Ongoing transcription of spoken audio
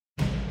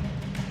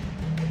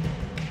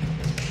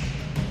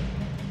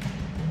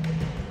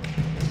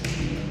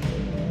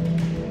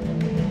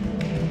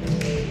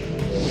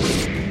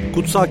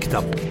Kutsal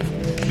kitap,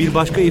 bir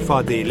başka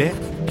ifadeyle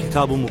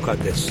Kitab-ı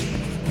Mukaddes.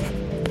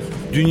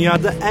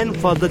 Dünyada en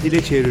fazla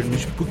dile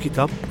çevrilmiş bu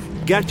kitap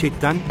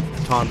gerçekten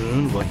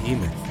Tanrı'nın vahiy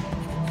mi?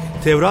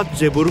 Tevrat,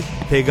 Zebur,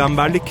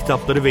 peygamberlik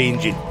kitapları ve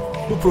İncil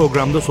bu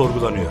programda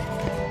sorgulanıyor.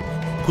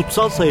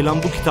 Kutsal sayılan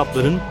bu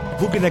kitapların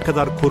bugüne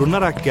kadar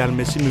korunarak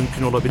gelmesi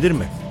mümkün olabilir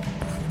mi?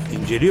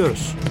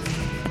 İnceliyoruz.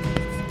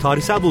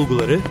 Tarihsel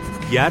bulguları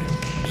yer,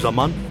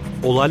 zaman,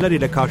 olaylar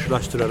ile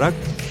karşılaştırarak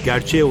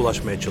gerçeğe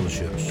ulaşmaya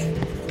çalışıyoruz.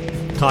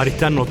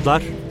 Tarihten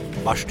Notlar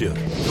başlıyor.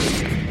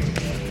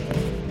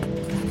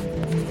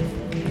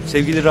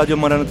 Sevgili Radyo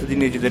Maranatha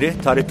dinleyicileri,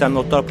 Tarihten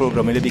Notlar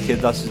programı ile bir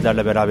kez daha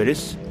sizlerle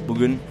beraberiz.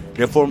 Bugün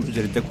reform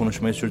üzerinde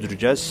konuşmayı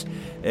sürdüreceğiz.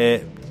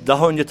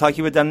 Daha önce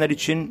takip edenler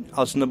için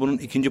aslında bunun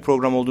ikinci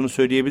program olduğunu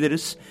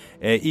söyleyebiliriz.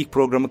 İlk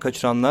programı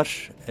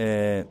kaçıranlar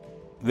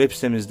web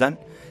sitemizden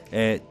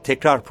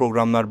tekrar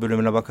programlar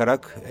bölümüne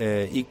bakarak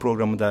ilk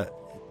programı da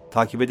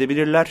takip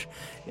edebilirler.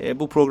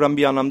 Bu program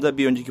bir anlamda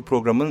bir önceki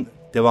programın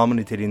devamı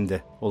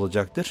niteliğinde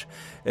olacaktır.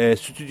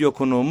 Stüdyo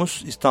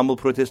konuğumuz İstanbul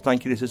Protestan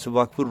Kilisesi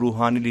Vakfı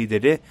Ruhani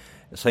Lideri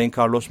Sayın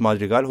Carlos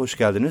Madrigal. Hoş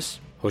geldiniz.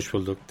 Hoş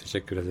bulduk.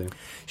 Teşekkür ederim.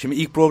 Şimdi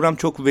ilk program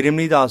çok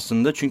verimliydi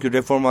aslında. Çünkü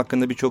reform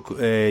hakkında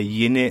birçok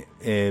yeni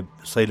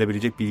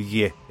sayılabilecek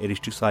bilgiye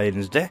eriştik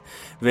sayenizde.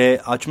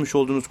 Ve açmış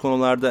olduğunuz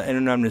konularda en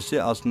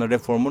önemlisi aslında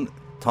reformun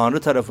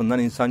Tanrı tarafından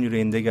insan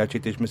yüreğinde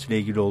gerçekleşmesiyle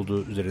ilgili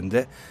olduğu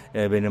üzerinde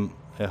benim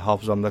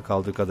hafızamda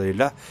kaldığı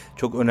kadarıyla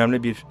çok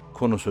önemli bir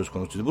konu söz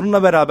konusuydu.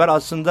 Bununla beraber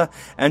aslında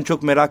en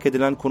çok merak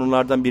edilen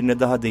konulardan birine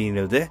daha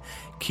değinildi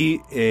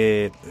ki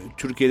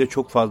Türkiye'de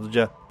çok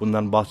fazlaca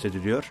bundan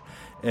bahsediliyor.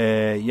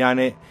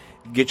 Yani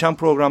geçen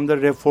programda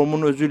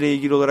reformun özüyle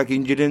ilgili olarak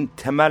İncil'in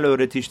temel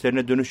öğreti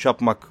işlerine dönüş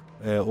yapmak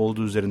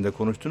olduğu üzerinde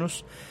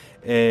konuştunuz.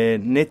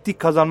 Netlik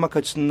kazanmak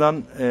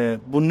açısından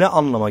bu ne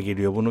anlama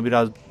geliyor? Bunu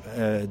biraz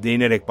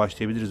değinerek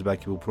başlayabiliriz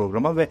belki bu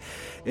programa ve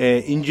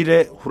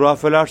İncil'e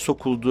hurafeler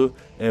sokuldu.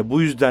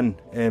 Bu yüzden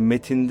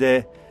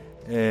metinde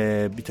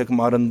bir takım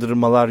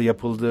arındırmalar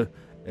yapıldı,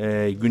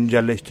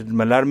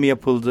 güncelleştirmeler mi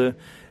yapıldı?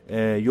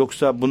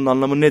 Yoksa bunun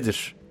anlamı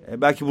nedir?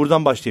 Belki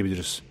buradan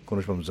başlayabiliriz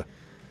konuşmamıza.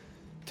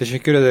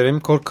 Teşekkür ederim.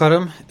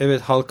 Korkarım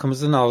evet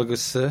halkımızın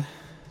algısı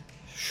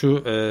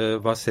şu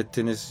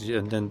bahsettiğiniz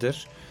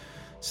yöndendir.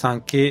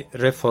 Sanki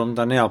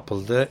reformda ne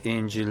yapıldı?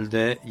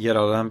 İncil'de yer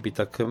alan bir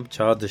takım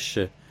çağ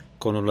dışı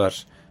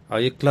konular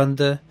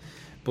ayıklandı.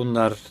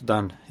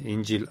 Bunlardan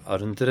İncil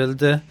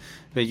arındırıldı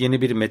ve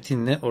yeni bir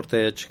metinle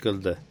ortaya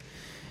çıkıldı.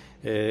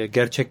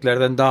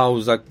 Gerçeklerden daha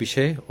uzak bir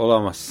şey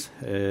olamaz.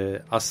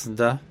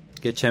 Aslında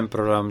geçen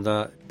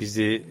programda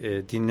bizi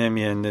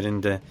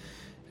dinlemeyenlerin de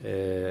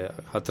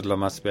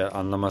hatırlaması ve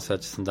anlaması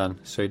açısından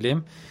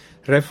söyleyeyim.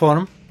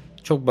 Reform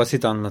çok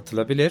basit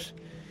anlatılabilir.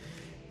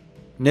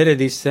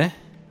 Neredeyse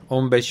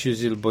 15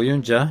 yüzyıl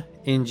boyunca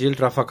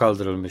İncil rafa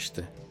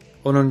kaldırılmıştı.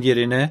 Onun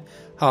yerine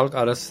halk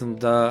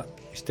arasında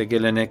işte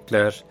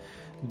gelenekler,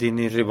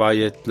 dini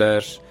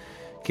rivayetler,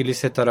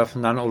 kilise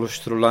tarafından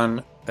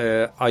oluşturulan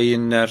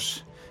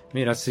ayinler,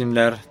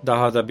 mirasimler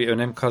daha da bir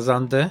önem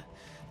kazandı.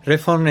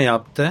 Reform ne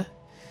yaptı?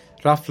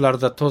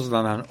 Raflarda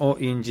tozlanan o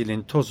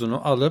İncil'in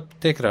tozunu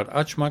alıp tekrar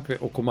açmak ve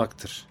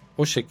okumaktır.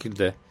 O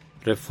şekilde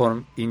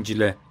reform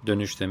İncil'e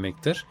dönüş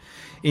demektir.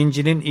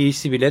 İncil'in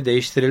iyisi bile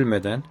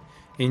değiştirilmeden,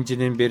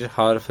 İncil'in bir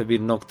harfi, bir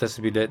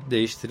noktası bile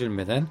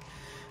değiştirilmeden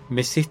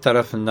Mesih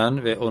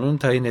tarafından ve onun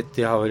tayin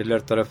ettiği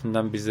havariler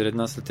tarafından bizlere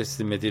nasıl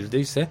teslim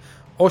edildiyse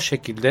o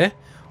şekilde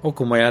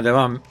okumaya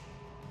devam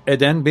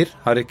eden bir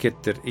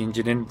harekettir.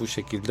 İncil'in bu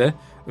şekilde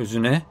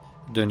özüne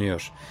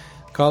dönüyor.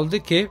 Kaldı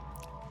ki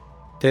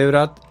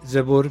Tevrat,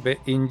 Zebur ve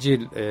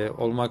İncil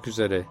olmak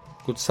üzere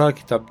kutsal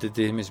kitap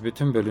dediğimiz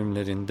bütün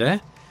bölümlerinde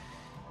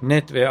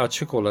net ve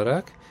açık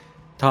olarak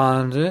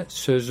Tanrı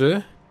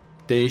sözü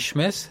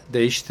değişmez,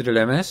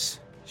 değiştirilemez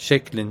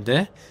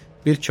şeklinde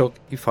birçok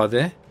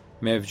ifade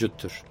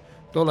mevcuttur.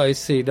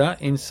 Dolayısıyla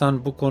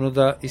insan bu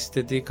konuda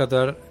istediği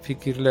kadar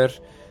fikirler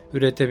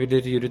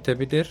üretebilir,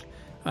 yürütebilir.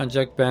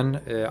 Ancak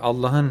ben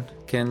Allah'ın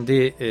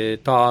kendi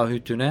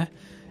taahhütüne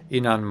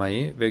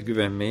inanmayı ve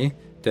güvenmeyi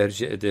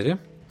tercih ederim.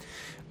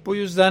 Bu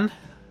yüzden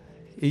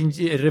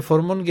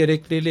reformun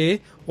gerekliliği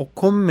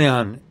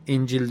okunmayan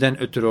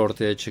İncil'den ötürü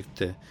ortaya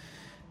çıktı.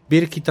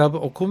 Bir kitabı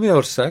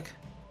okumuyorsak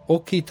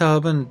o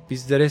kitabın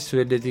bizlere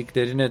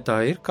söylediklerine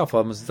dair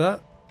kafamızda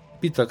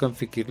bir takım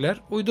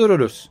fikirler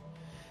uydururuz.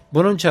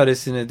 Bunun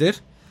çaresi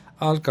nedir?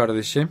 Al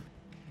kardeşim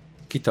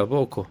kitabı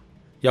oku.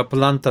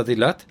 Yapılan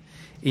tadilat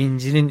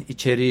İncil'in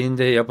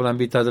içeriğinde yapılan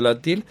bir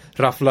tadilat değil,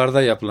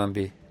 raflarda yapılan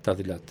bir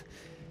tadilat.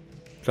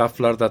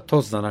 Raflarda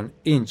tozlanan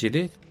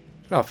İncil'i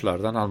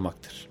raflardan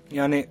almaktır.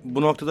 Yani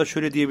bu noktada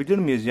şöyle diyebilir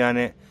miyiz?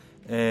 Yani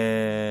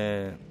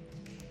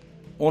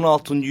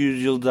 16.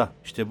 yüzyılda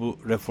işte bu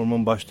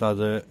reformun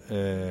başladığı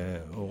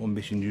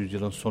 15.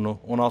 yüzyılın sonu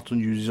 16.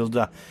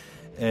 yüzyılda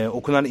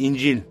okunan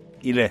İncil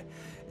ile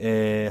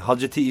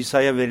Hazreti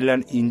İsa'ya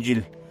verilen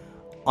İncil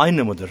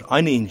aynı mıdır?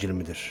 Aynı İncil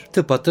midir?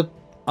 Tıpatıp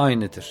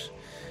aynıdır.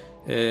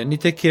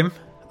 Nitekim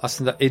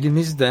aslında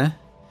elimizde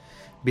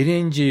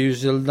 1.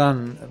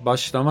 yüzyıldan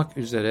başlamak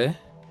üzere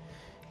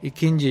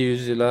 2.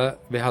 yüzyıla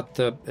ve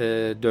hatta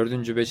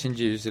 4. 5.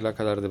 yüzyıla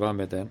kadar devam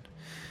eden,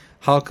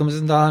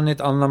 halkımızın daha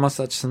net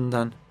anlaması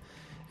açısından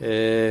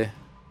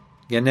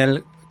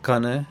genel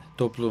kanı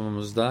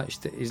toplumumuzda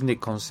işte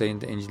İznik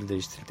Konseyi'nde İncil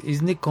değiştirildi.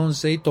 İznik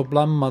Konseyi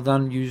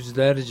toplanmadan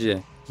yüzlerce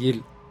yıl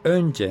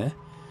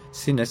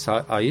öncesine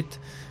ait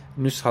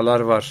nüshalar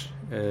var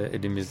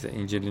elimizde.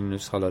 İncil'in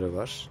nüshaları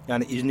var.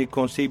 Yani İznik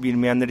Konseyi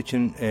bilmeyenler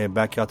için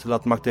belki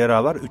hatırlatmakta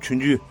yarar var. 3.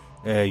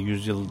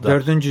 yüzyılda.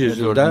 4.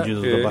 yüzyılda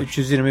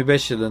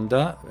 325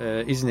 yılında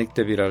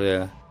İznik'te bir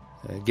araya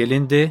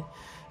gelindi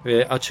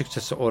ve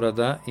açıkçası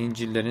orada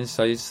İncil'lerin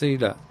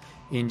sayısıyla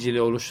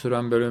İncil'i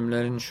oluşturan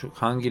bölümlerin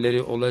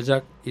hangileri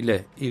olacak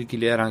ile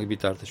ilgili herhangi bir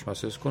tartışma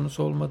söz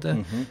konusu olmadı.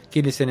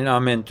 Kilisenin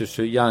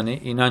amentüsü yani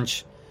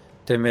inanç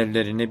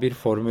temellerini bir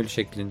formül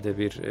şeklinde,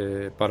 bir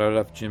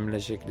paragraf cümle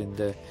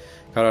şeklinde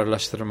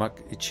kararlaştırmak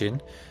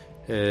için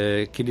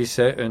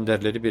kilise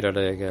önderleri bir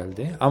araya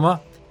geldi.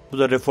 Ama bu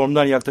da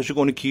reformdan yaklaşık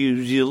 12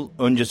 yıl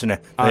öncesine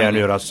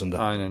dayanıyor aslında.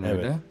 Aynen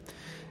öyle.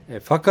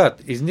 Evet. Fakat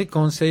İznik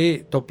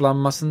Konseyi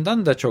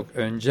toplanmasından da çok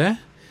önce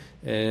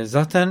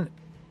zaten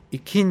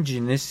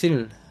ikinci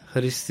nesil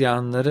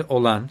Hristiyanları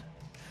olan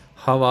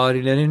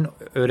havarilerin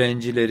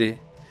öğrencileri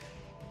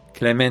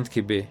Clement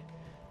gibi,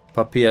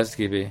 Papias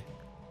gibi,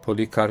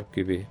 Polikarp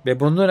gibi ve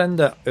bunların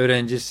da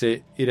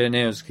öğrencisi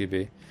Irenaeus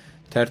gibi,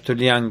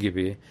 Tertullian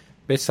gibi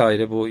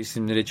vesaire, bu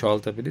isimleri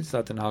çoğaltabiliriz.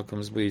 Zaten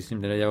halkımız bu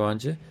isimlere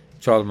yabancı,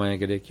 çoğalmaya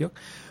gerek yok.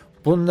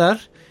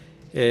 Bunlar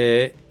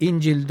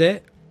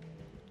İncil'de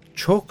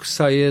çok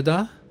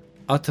sayıda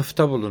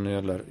atıfta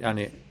bulunuyorlar.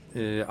 Yani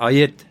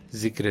ayet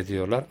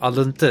zikrediyorlar,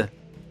 alıntı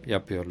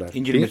yapıyorlar.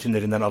 İncil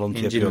metinlerinden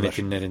alıntı yapıyorlar.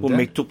 Metinlerinden. Bu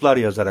mektuplar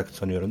yazarak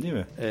sanıyorum değil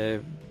mi?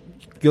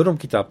 Yorum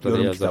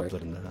kitapları yazarak.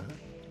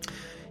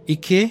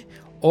 2.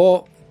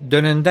 O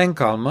dönemden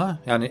kalma,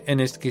 yani en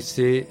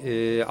eskisi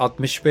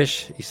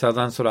 65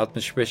 İsa'dan sonra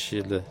 65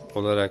 yılı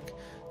olarak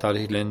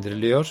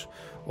tarihlendiriliyor.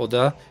 O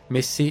da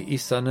Mesih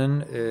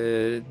İsa'nın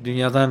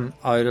dünyadan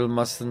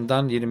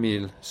ayrılmasından 20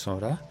 yıl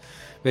sonra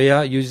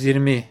veya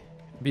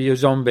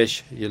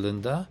 115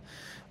 yılında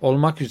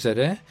olmak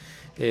üzere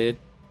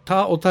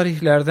ta o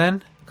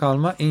tarihlerden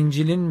kalma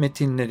İncil'in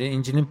metinleri,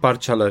 İncil'in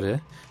parçaları,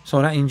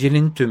 sonra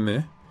İncil'in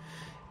tümü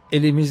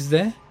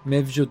elimizde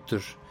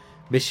mevcuttur.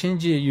 5.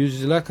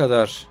 yüzyıla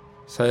kadar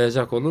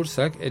sayacak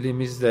olursak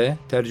elimizde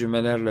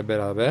tercümelerle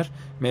beraber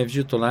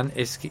mevcut olan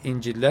eski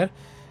İncil'ler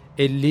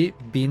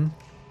 50.000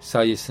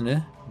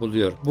 sayısını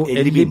buluyor. Bu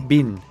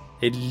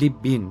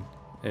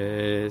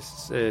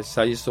 50.000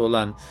 sayısı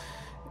olan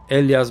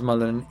el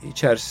yazmalarının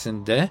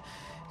içerisinde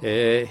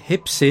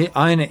hepsi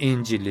aynı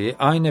İncil'i,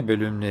 aynı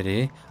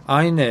bölümleri,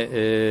 aynı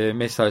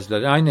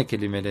mesajları, aynı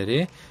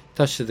kelimeleri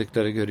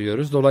taşıdıkları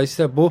görüyoruz.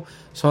 Dolayısıyla bu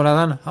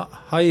sonradan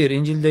hayır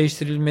İncil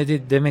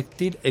değiştirilmedi demek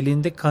değil,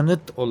 elinde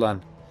kanıt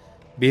olan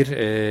bir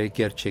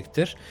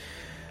gerçektir.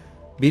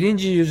 1.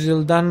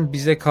 yüzyıldan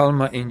bize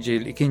kalma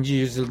İncil, 2.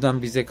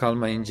 yüzyıldan bize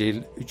kalma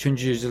İncil, 3.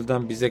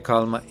 yüzyıldan bize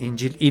kalma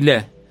İncil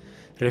ile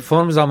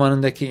Reform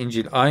zamanındaki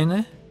İncil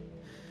aynı,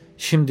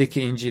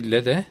 şimdiki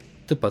İncil'le de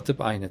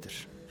tıpatıp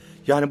aynıdır.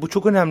 Yani bu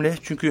çok önemli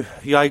çünkü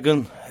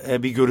yaygın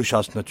bir görüş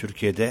aslında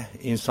Türkiye'de.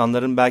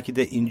 İnsanların belki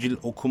de İncil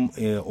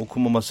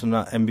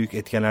okumamasına en büyük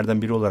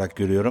etkenlerden biri olarak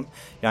görüyorum.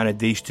 Yani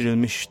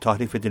değiştirilmiş,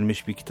 tahrif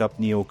edilmiş bir kitap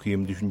niye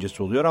okuyayım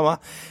düşüncesi oluyor ama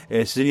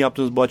sizin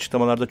yaptığınız bu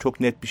açıklamalarda çok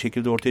net bir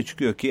şekilde ortaya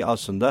çıkıyor ki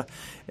aslında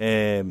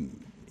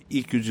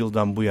ilk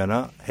yüzyıldan bu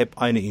yana hep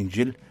aynı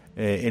İncil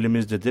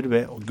elimizdedir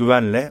ve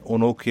güvenle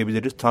onu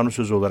okuyabiliriz. Tanrı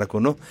sözü olarak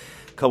onu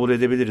kabul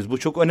edebiliriz. Bu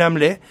çok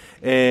önemli.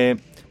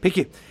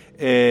 Peki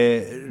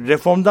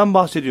reformdan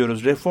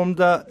bahsediyoruz.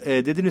 Reformda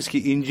dediniz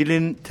ki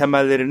İncil'in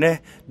temellerine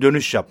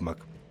dönüş yapmak.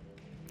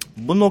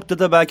 Bu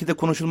noktada belki de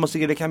konuşulması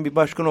gereken bir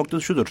başka nokta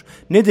şudur.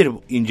 Nedir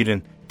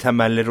İncil'in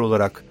temelleri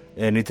olarak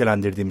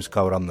nitelendirdiğimiz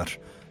kavramlar?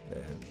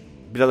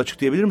 Biraz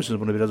açıklayabilir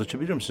misiniz? Bunu biraz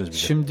açabilir misiniz bize?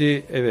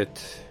 Şimdi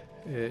evet,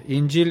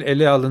 İncil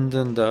ele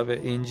alındığında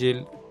ve İncil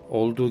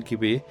olduğu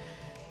gibi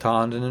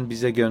Tanrı'nın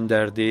bize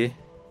gönderdiği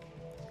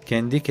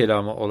kendi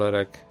kelamı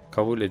olarak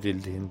kabul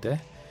edildiğinde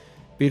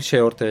bir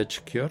şey ortaya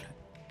çıkıyor.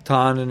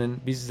 Tanrı'nın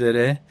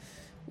bizlere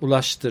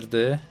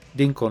ulaştırdığı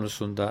din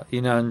konusunda,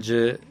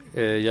 inancı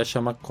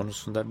yaşamak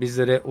konusunda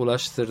bizlere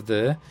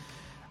ulaştırdığı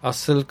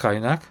asıl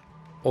kaynak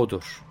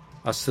odur.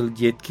 Asıl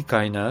yetki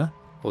kaynağı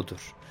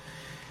odur.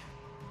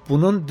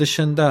 Bunun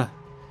dışında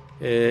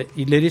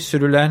ileri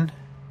sürülen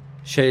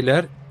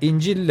şeyler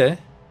İncil'le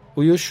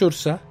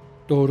uyuşursa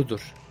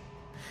doğrudur.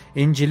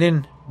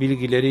 İncil'in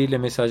bilgileriyle,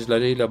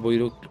 mesajlarıyla,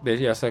 buyruk ve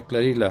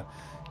yasaklarıyla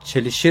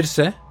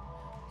çelişirse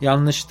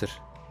yanlıştır.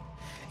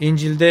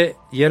 İncil'de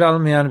yer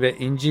almayan ve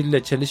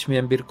İncil'le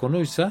çelişmeyen bir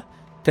konuysa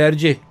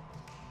tercih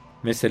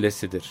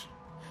meselesidir.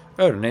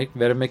 Örnek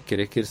vermek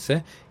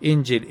gerekirse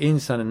İncil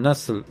insanın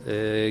nasıl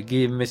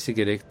giyinmesi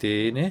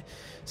gerektiğini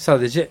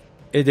sadece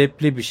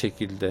edepli bir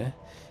şekilde,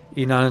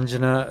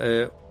 inancına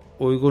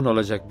uygun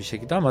olacak bir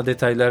şekilde ama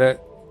detaylara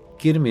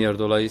girmiyor,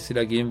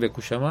 dolayısıyla giyim ve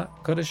kuşama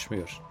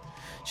karışmıyor.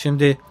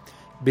 Şimdi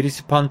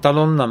birisi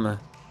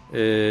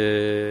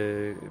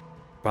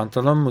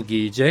pantolon mu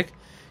giyecek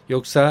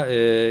Yoksa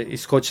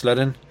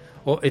İskoçların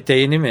o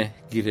eteğini mi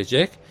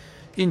girecek?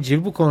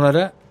 İncil bu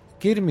konulara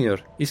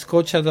girmiyor.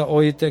 İskoçya'da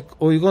o etek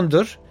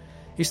uygundur,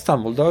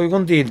 İstanbul'da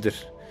uygun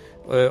değildir.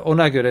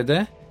 Ona göre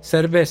de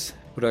serbest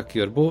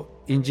bırakıyor. Bu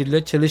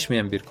İncil'le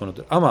çelişmeyen bir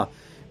konudur. Ama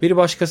bir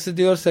başkası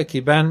diyorsa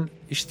ki ben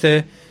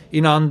işte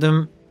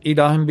inandım,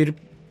 ilahın bir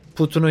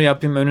putunu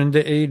yapayım,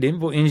 önünde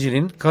eğileyim. Bu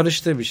İncil'in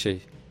karıştığı bir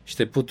şey.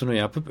 İşte putunu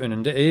yapıp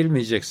önünde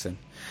eğilmeyeceksin.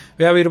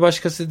 Veya bir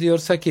başkası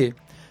diyorsa ki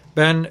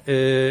ben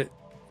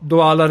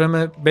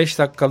dualarımı 5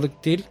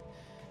 dakikalık değil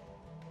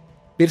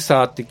 1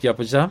 saatlik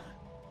yapacağım.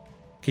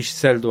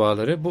 Kişisel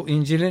duaları. Bu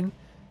İncil'in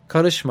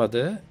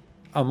karışmadığı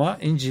ama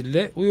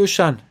İncil'le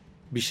uyuşan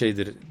bir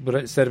şeydir.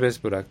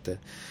 Serbest bıraktı.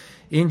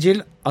 İncil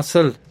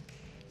asıl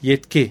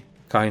yetki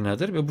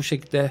kaynağıdır ve bu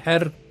şekilde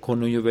her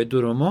konuyu ve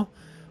durumu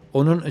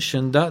onun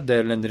ışığında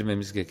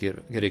değerlendirmemiz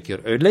gerekiyor.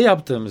 Öyle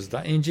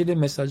yaptığımızda İncil'in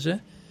mesajı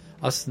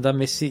aslında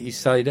Mesih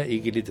İsa ile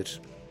ilgilidir.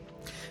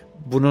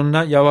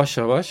 Bununla yavaş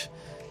yavaş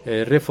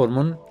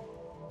reformun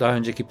daha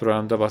önceki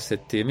programda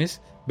bahsettiğimiz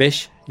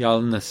 5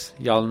 yalnız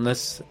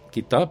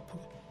kitap,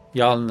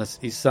 yalnız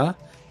İsa,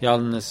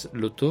 yalnız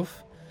lütuf,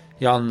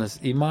 yalnız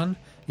iman,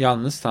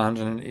 yalnız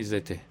Tanrı'nın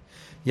izzeti.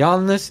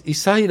 Yalnız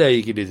İsa ile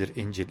ilgilidir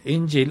İncil.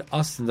 İncil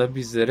aslında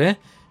bizlere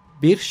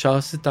bir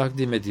şahsı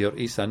takdim ediyor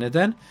İsa.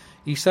 Neden?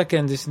 İsa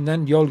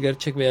kendisinden yol,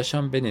 gerçek ve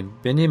yaşam benim.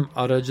 Benim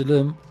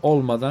aracılığım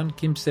olmadan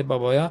kimse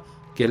babaya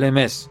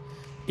gelemez.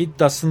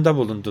 İddiasında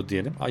bulundu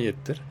diyelim.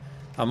 Ayettir.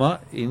 Ama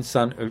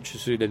insan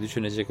ölçüsüyle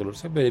düşünecek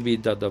olursak böyle bir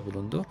iddiada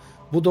bulundu.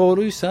 Bu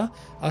doğruysa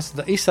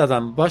aslında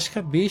İsa'dan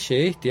başka bir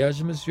şeye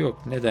ihtiyacımız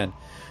yok. Neden?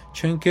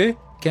 Çünkü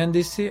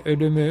kendisi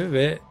ölümü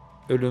ve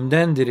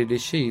ölümden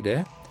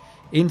dirilişiyle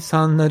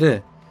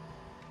insanları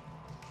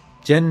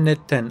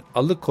cennetten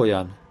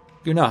alıkoyan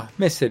günah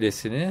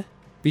meselesini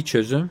bir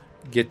çözüm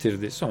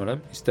getirdi. Sonra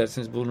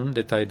isterseniz bunun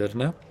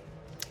detaylarına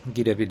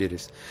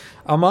girebiliriz.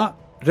 Ama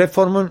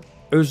reformun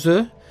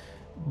özü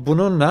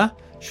bununla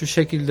şu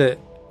şekilde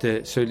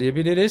de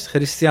söyleyebiliriz.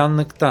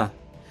 Hristiyanlıkta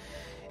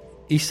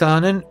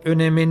İsa'nın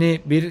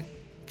önemini bir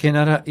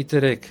kenara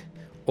iterek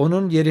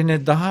onun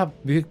yerine daha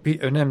büyük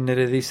bir önem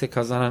neredeyse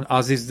kazanan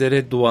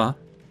azizlere dua,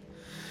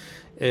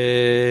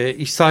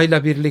 İsa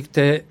ile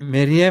birlikte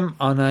Meryem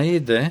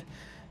Ana'yı da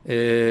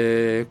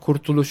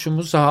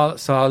kurtuluşumuzu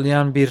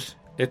sağlayan bir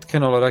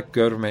etken olarak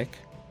görmek,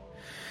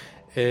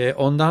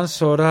 ondan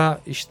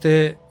sonra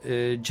işte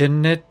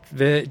cennet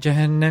ve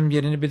cehennem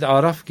yerini bir de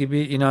Araf gibi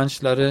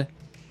inançları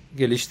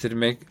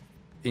geliştirmek,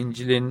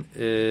 İncil'in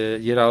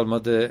yer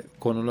almadığı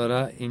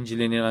konulara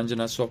İncil'in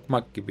inancına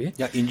sokmak gibi.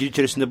 Ya İncil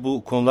içerisinde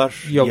bu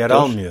konular yoktur,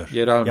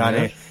 yer almıyor.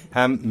 Yani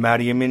hem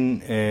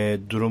Meryem'in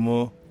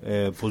durumu,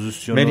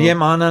 pozisyonu.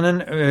 Meryem Ana'nın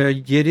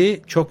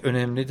yeri çok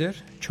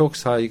önemlidir, çok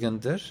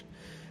saygındır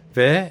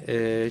ve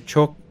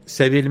çok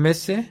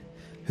sevilmesi,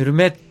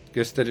 hürmet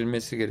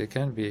gösterilmesi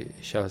gereken bir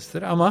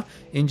şahıstır. Ama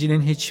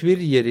İncil'in hiçbir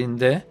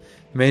yerinde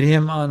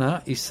Meryem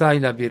Ana İsa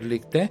ile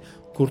birlikte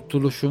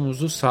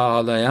kurtuluşumuzu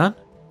sağlayan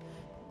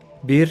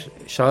bir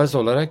şahıs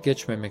olarak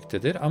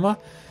geçmemektedir. Ama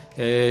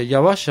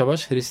yavaş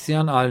yavaş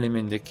Hristiyan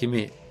aleminde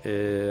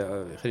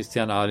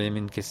Hristiyan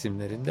alemin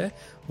kesimlerinde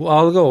bu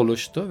algı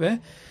oluştu ve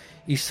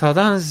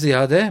İsa'dan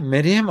ziyade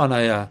Meryem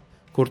Ana'ya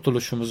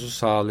kurtuluşumuzu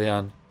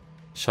sağlayan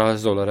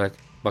şahıs olarak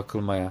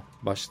bakılmaya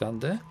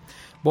başlandı.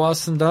 Bu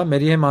aslında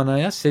Meryem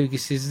Ana'ya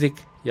sevgisizlik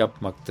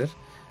yapmaktır,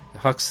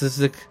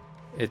 haksızlık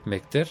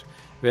etmektir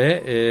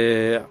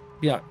ve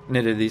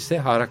neredeyse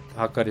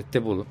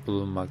hakarette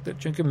bulunmaktır.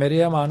 Çünkü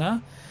Meryem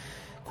Ana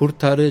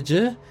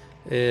kurtarıcı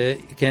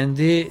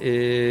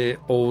kendi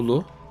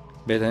oğlu,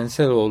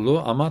 bedensel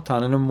oğlu ama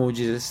Tanrı'nın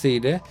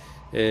mucizesiyle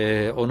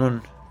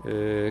onun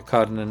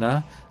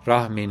karnına,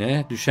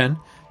 rahmine düşen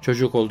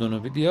çocuk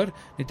olduğunu biliyor.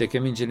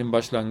 Nitekim İncil'in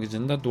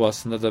başlangıcında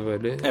duasında da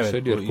böyle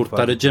söylüyor.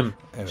 Kurtarıcım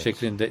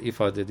şeklinde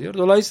ifade ediyor.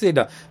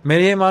 Dolayısıyla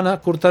Meryem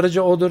Ana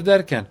kurtarıcı odur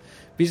derken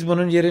biz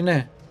bunun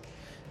yerine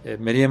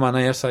Meryem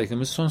Ana'ya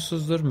saygımız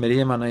sonsuzdur.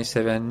 Meryem Ana'yı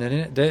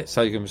sevenlere de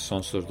saygımız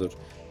sonsuzdur.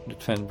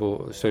 Lütfen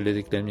bu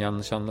söylediklerim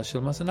yanlış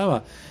anlaşılmasın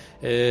ama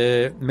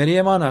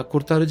Meryem Ana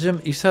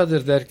kurtarıcım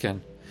İsa'dır derken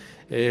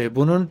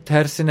bunun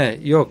tersine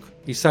yok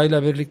İsa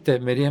ile birlikte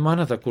Meryem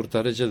Ana da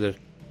kurtarıcıdır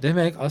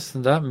demek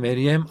aslında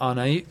Meryem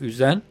Ana'yı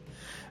üzen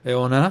ve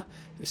ona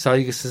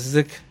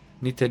saygısızlık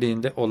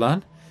niteliğinde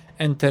olan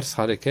en ters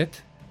hareket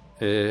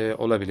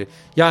olabilir.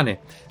 Yani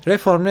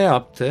reform ne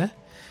yaptı?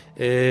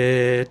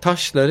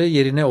 Taşları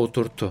yerine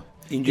oturttu.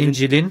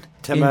 İncil'in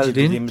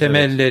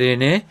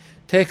temellerini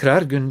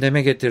tekrar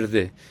gündeme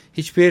getirdi.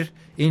 Hiçbir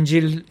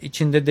İncil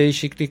içinde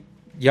değişiklik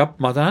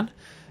yapmadan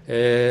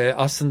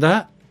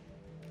aslında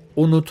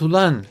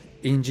unutulan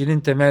İncil'in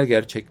temel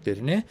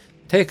gerçeklerini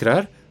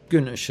tekrar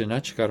gün ışığına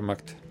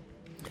çıkarmaktı.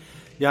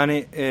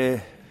 Yani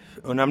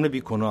önemli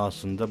bir konu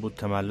aslında bu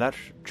temeller.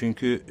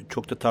 Çünkü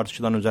çok da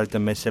tartışılan, özellikle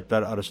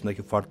mezhepler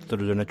arasındaki farklılıklar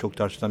üzerine çok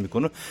tartışılan bir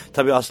konu.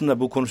 Tabii aslında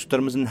bu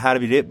konuştuklarımızın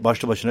her biri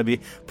başlı başına bir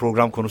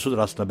program konusudur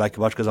aslında.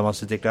 Belki başka zaman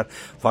size tekrar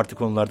farklı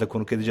konularda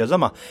konuk edeceğiz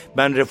ama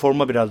ben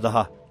reforma biraz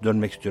daha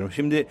dönmek istiyorum.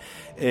 Şimdi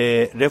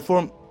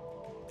reform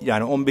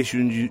yani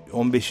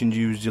 15.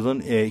 yüzyılın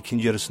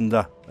ikinci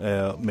yarısında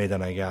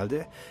meydana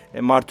geldi.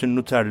 Martin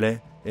Luther'le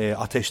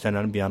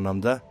ateşlenen bir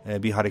anlamda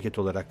bir hareket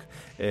olarak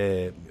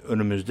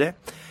önümüzde.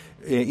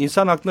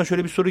 İnsan aklına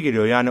şöyle bir soru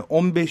geliyor. Yani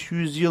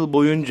 1500 yıl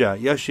boyunca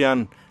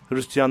yaşayan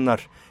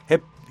Hristiyanlar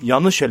hep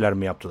yanlış şeyler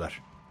mi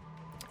yaptılar?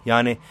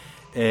 Yani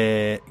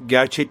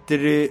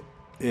gerçekleri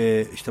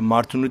işte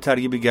Martin Luther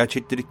gibi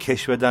gerçekleri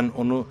keşfeden,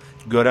 onu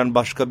gören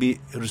başka bir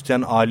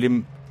Hristiyan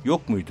alim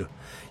yok muydu?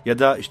 Ya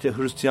da işte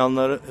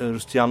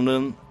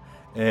Hristiyanlığın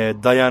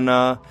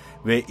dayanağı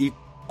ve ilk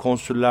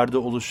konsüllerde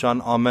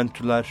oluşan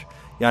amentüler,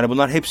 yani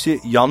bunlar hepsi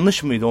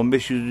yanlış mıydı?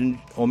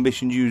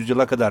 15.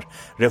 yüzyıla kadar,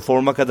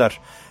 reforma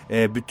kadar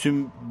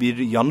bütün bir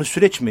yanlış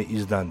süreç mi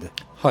izlendi?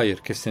 Hayır,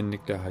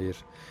 kesinlikle hayır.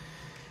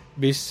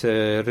 Biz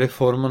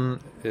reformun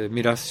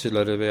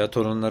mirasçıları veya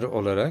torunları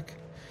olarak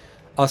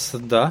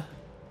aslında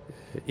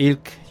ilk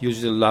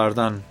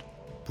yüzyıllardan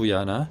bu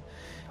yana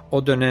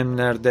o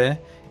dönemlerde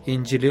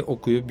İncil'i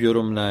okuyup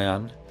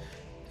yorumlayan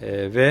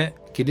ve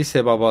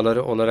kilise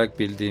babaları olarak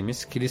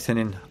bildiğimiz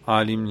kilisenin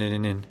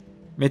alimlerinin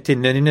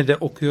metinlerini de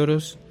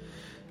okuyoruz,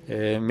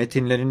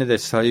 metinlerini de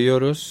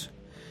sayıyoruz.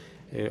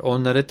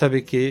 Onları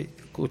tabii ki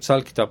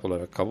kutsal kitap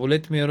olarak kabul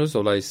etmiyoruz.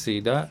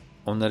 Dolayısıyla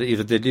onları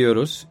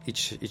irdeliyoruz.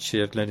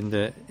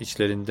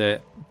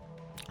 İçlerinde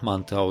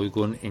mantığa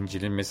uygun,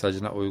 İncil'in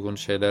mesajına uygun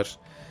şeyler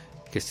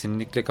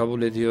kesinlikle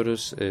kabul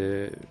ediyoruz.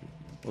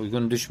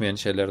 Uygun düşmeyen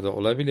şeyler de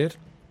olabilir.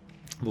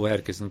 Bu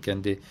herkesin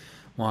kendi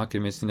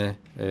muhakemesine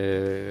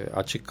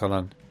açık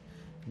kalan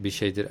bir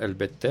şeydir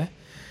elbette.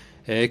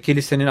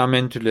 Kilisenin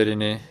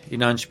amentülerini,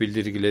 inanç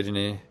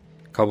bildirgilerini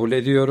kabul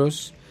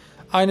ediyoruz.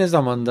 Aynı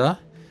zamanda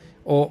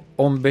o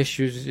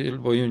 1500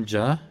 yıl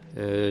boyunca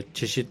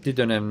çeşitli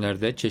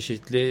dönemlerde,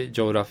 çeşitli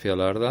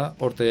coğrafyalarda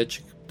ortaya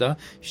çıkıp da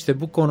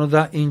işte bu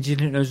konuda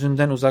İncil'in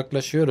özünden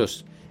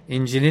uzaklaşıyoruz,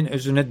 İncil'in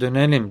özüne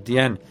dönelim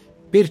diyen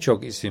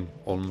birçok isim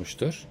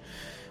olmuştur.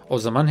 O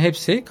zaman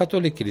hepsi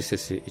Katolik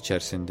Kilisesi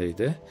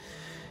içerisindeydi.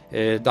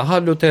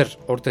 Daha Luther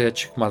ortaya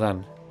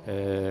çıkmadan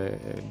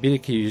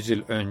 1-2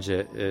 yüzyıl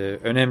önce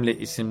önemli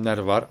isimler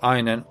var.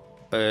 Aynen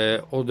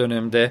o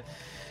dönemde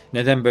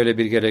neden böyle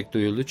bir gerek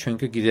duyuldu?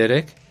 Çünkü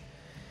giderek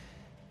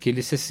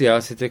kilise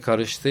siyasete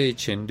karıştığı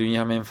için,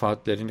 dünya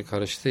menfaatlerini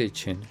karıştığı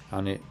için,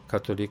 hani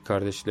Katolik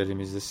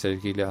kardeşlerimizi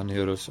sevgiyle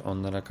anıyoruz,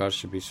 onlara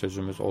karşı bir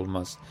sözümüz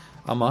olmaz.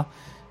 Ama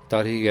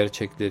tarihi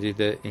gerçekleri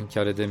de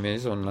inkar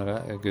edemeyiz,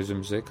 onlara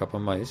gözümüze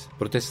kapamayız.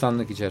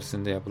 Protestanlık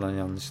içerisinde yapılan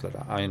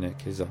yanlışlara aynı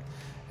keza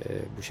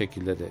bu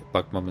şekilde de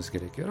bakmamız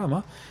gerekiyor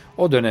ama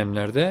o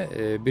dönemlerde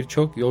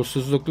birçok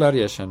yolsuzluklar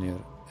yaşanıyor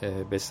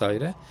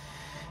vesaire.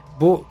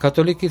 Bu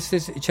Katolik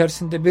Kilisesi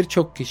içerisinde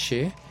birçok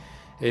kişi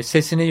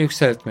sesini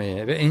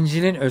yükseltmeye ve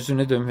İncil'in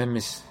özüne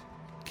dönmemiz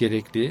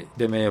gerekli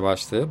demeye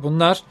başladı.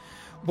 Bunlar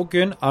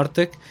bugün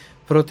artık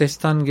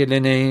Protestan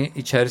geleneği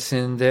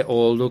içerisinde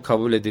olduğu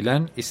kabul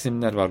edilen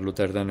isimler var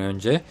Luther'den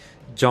önce.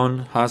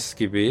 John Huss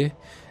gibi,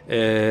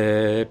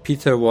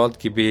 Peter Walt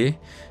gibi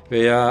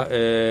veya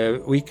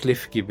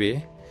Wycliffe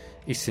gibi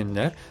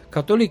isimler.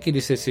 Katolik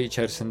Kilisesi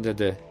içerisinde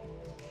de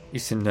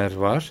isimler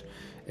var.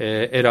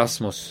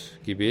 Erasmus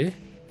gibi.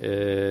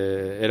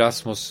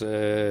 Erasmus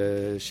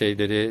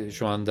şeyleri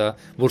şu anda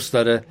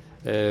bursları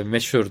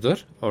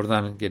meşhurdur.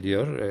 Oradan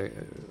geliyor.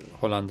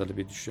 Hollandalı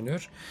bir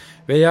düşünür.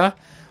 Veya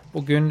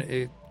bugün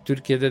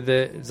Türkiye'de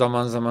de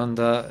zaman zaman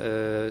da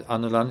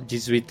anılan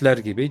Cizvitler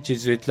gibi.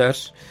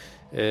 Cizvitler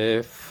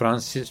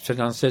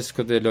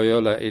Francesco de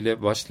Loyola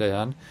ile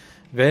başlayan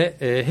ve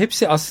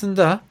hepsi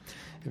aslında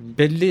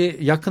belli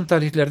yakın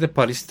tarihlerde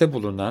Paris'te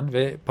bulunan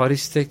ve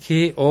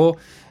Paris'teki o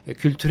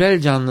kültürel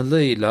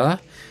canlılığıyla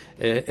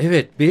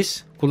evet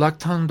biz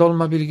kulaktan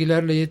dolma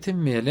bilgilerle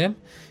yetinmeyelim,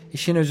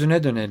 işin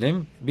özüne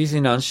dönelim. Biz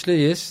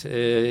inançlıyız,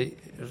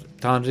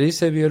 Tanrı'yı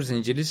seviyoruz,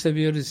 İncil'i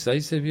seviyoruz,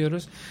 İsa'yı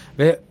seviyoruz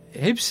ve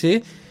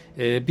hepsi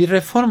bir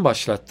reform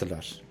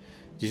başlattılar.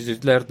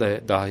 Cizvitler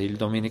de dahil,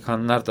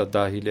 Dominikanlar da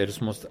dahil,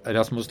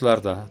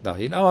 Erasmuslar da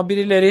dahil ama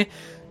birileri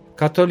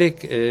Katolik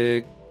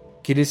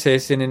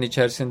kilisesinin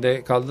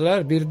içerisinde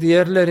kaldılar. Bir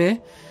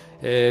diğerleri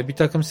bir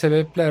takım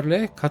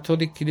sebeplerle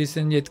Katolik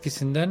kilisenin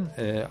yetkisinden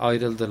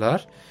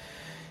ayrıldılar.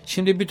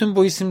 Şimdi bütün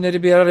bu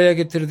isimleri bir araya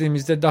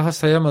getirdiğimizde, daha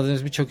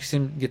sayamadığımız birçok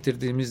isim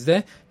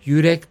getirdiğimizde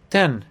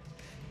yürekten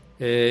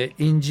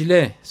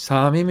İncil'e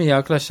samimi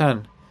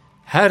yaklaşan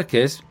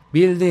herkes,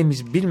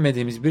 bildiğimiz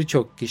bilmediğimiz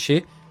birçok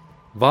kişi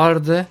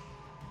vardı,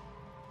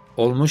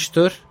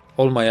 olmuştur,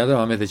 olmaya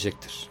devam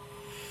edecektir.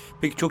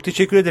 Peki çok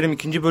teşekkür ederim.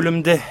 İkinci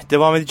bölümde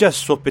devam edeceğiz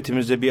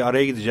sohbetimizde. Bir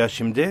araya gideceğiz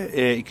şimdi.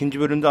 İkinci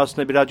bölümde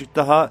aslında birazcık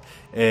daha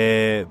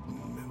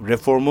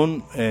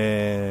reformun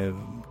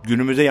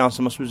günümüze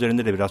yansıması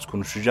üzerinde de biraz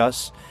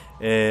konuşacağız.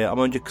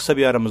 Ama önce kısa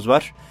bir aramız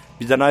var.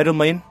 Bizden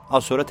ayrılmayın.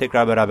 Az sonra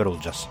tekrar beraber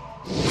olacağız.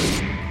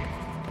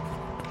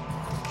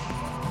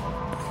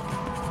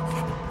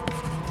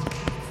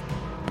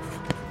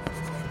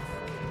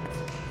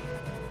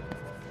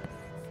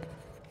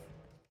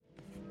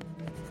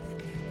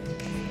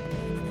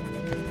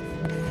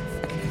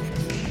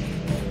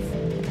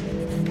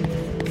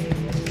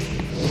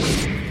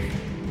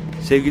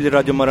 Sevgili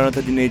Radyo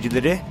Maranata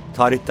dinleyicileri,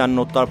 Tarihten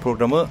Notlar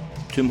programı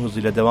tüm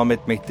hızıyla devam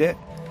etmekte.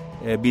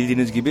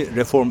 Bildiğiniz gibi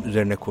reform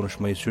üzerine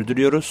konuşmayı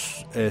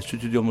sürdürüyoruz.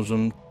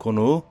 Stüdyomuzun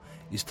konuğu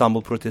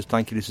İstanbul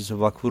Protestan Kilisesi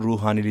Vakfı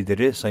Ruhani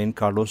Lideri Sayın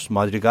Carlos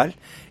Madrigal.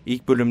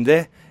 İlk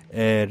bölümde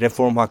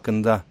reform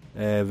hakkında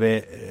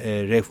ve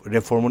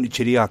reformun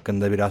içeriği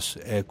hakkında biraz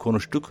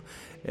konuştuk.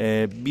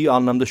 Bir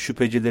anlamda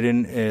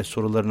şüphecilerin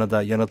sorularına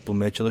da yanıt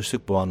bulmaya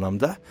çalıştık bu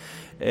anlamda.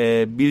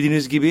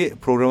 Bildiğiniz gibi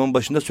programın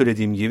başında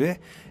söylediğim gibi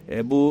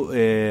bu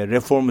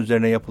reform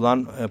üzerine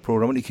yapılan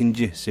programın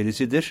ikinci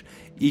serisidir.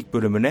 İlk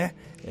bölümüne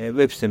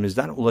web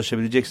sitemizden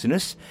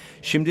ulaşabileceksiniz.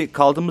 Şimdi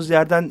kaldığımız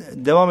yerden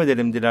devam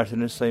edelim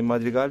dilerseniz Sayın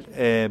Madrigal.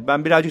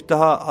 Ben birazcık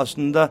daha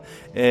aslında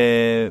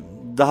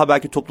daha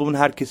belki toplumun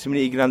her kesimini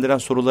ilgilendiren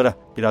sorulara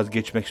biraz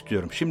geçmek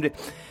istiyorum. Şimdi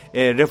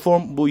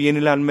reform, bu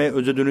yenilenme,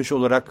 öze dönüş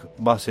olarak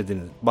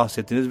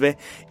bahsettiniz ve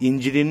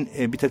İncil'in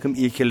bir takım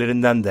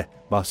ilkelerinden de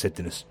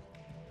bahsettiniz.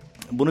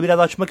 Bunu biraz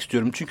açmak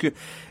istiyorum çünkü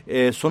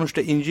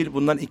sonuçta İncil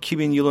bundan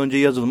 2000 yıl önce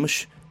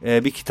yazılmış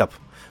bir kitap.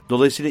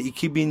 Dolayısıyla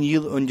 2000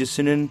 yıl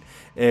öncesinin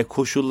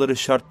koşulları,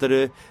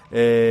 şartları,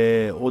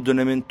 o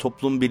dönemin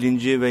toplum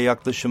bilinci ve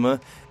yaklaşımı,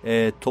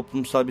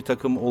 toplumsal bir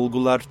takım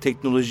olgular,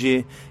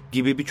 teknoloji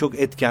gibi birçok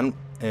etken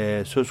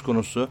söz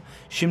konusu.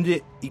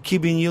 Şimdi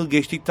 2000 yıl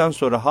geçtikten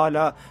sonra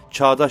hala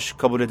çağdaş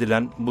kabul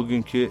edilen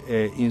bugünkü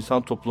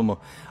insan toplumu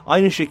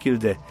aynı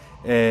şekilde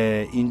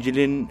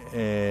İncil'in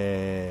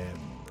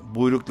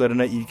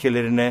buyruklarına,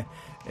 ilkelerine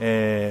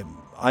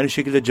aynı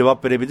şekilde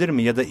cevap verebilir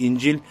mi? Ya da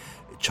İncil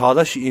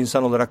çağdaş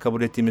insan olarak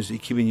kabul ettiğimiz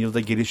 2000 yılda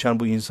gelişen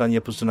bu insan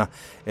yapısına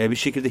bir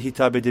şekilde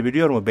hitap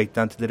edebiliyor mu?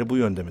 Beklentileri bu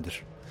yönde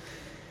midir?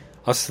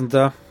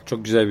 Aslında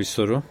çok güzel bir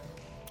soru.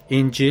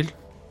 İncil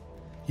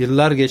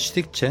yıllar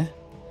geçtikçe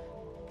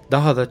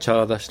daha da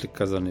çağdaşlık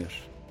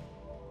kazanıyor.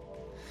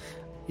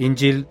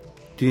 İncil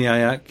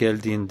dünyaya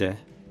geldiğinde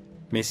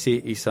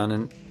Mesih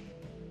İsa'nın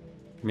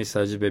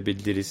mesajı ve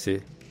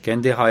bildirisi,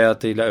 kendi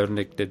hayatıyla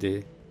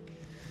örneklediği,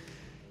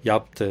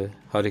 yaptığı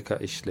harika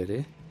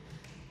işleri,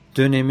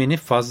 dönemini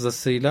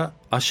fazlasıyla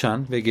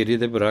aşan ve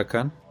geride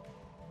bırakan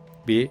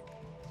bir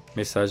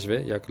mesaj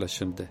ve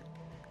yaklaşımdı.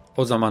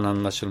 O zaman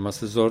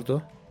anlaşılması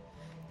zordu.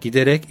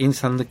 Giderek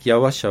insanlık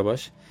yavaş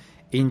yavaş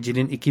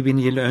İncil'in 2000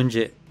 yıl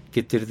önce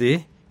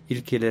getirdiği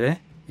ilkelere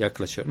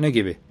yaklaşıyor. Ne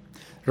gibi?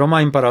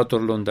 Roma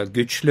İmparatorluğu'nda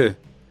güçlü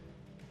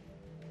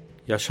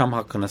yaşam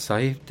hakkına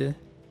sahipti.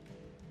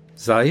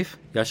 Zayıf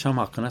yaşam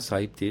hakkına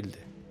sahip değildi.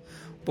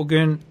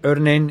 Bugün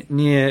örneğin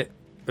niye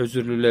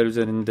özürlüler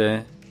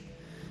üzerinde,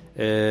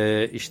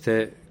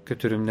 işte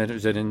kötürümler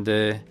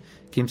üzerinde,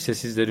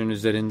 kimsesizlerin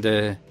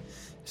üzerinde,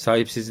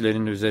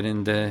 sahipsizlerin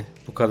üzerinde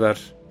bu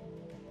kadar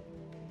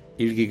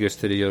ilgi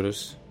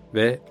gösteriyoruz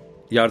ve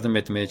yardım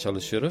etmeye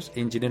çalışıyoruz.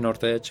 İncil'in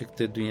ortaya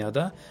çıktığı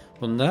dünyada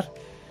bunlar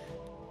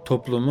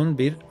toplumun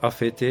bir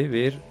afeti,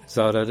 bir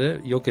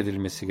zararı, yok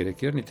edilmesi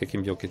gerekiyor.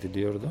 Nitekim yok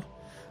ediliyordu.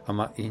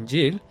 Ama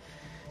İncil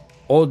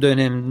o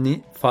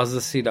dönemi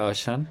fazlasıyla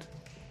aşan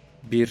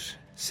bir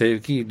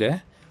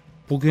sevgiyle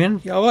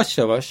bugün yavaş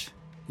yavaş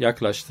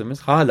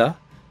yaklaştığımız, hala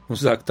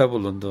uzakta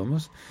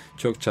bulunduğumuz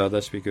çok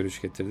çağdaş bir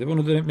görüş getirdi.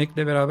 Bunu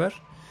demekle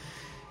beraber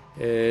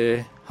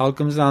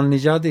halkımızın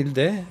anlayacağı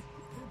dilde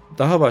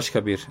daha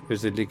başka bir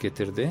özellik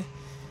getirdi.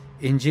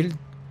 İncil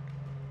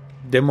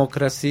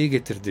demokrasiyi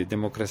getirdi.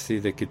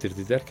 Demokrasiyi de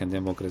getirdi derken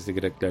demokrasi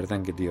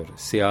Greklerden gidiyor.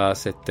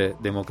 Siyasette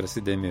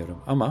demokrasi demiyorum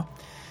ama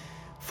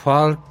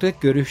farklı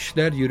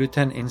görüşler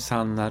yürüten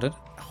insanların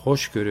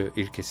hoşgörü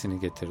ilkesini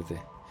getirdi.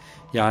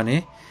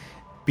 Yani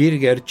bir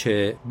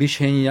gerçeğe, bir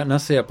şeyin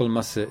nasıl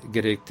yapılması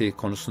gerektiği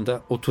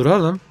konusunda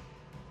oturalım,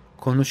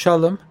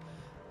 konuşalım,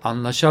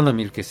 anlaşalım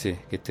ilkesi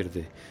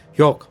getirdi.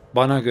 Yok,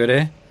 bana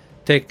göre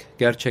tek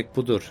gerçek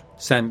budur.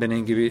 Sen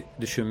benim gibi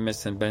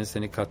düşünmezsen ben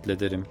seni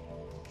katlederim,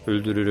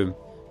 öldürürüm,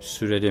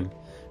 sürerim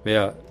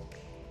veya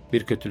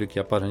bir kötülük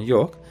yaparım.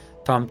 Yok,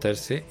 tam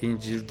tersi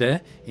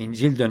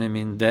İncil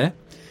döneminde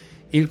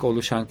ilk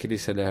oluşan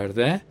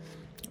kiliselerde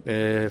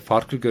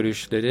farklı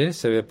görüşleri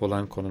sebep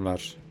olan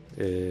konular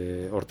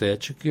ortaya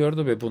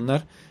çıkıyordu ve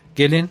bunlar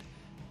gelin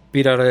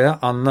bir araya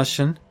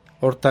anlaşın,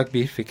 ortak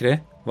bir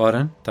fikre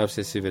varın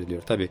tavsiyesi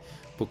veriliyor. Tabi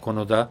bu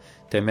konuda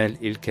temel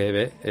ilke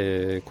ve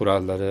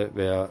kuralları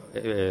veya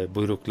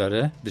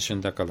buyrukları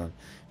dışında kalan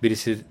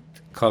birisi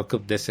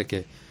kalkıp dese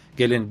ki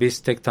gelin biz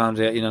tek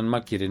Tanrı'ya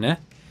inanmak yerine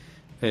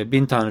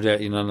 1000 Tanrı'ya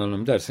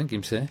inanalım dersin,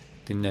 kimse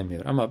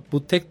dinlemiyor. Ama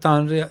bu tek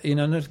Tanrı'ya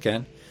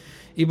inanırken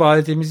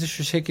ibadetimizi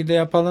şu şekilde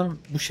yapalım,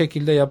 bu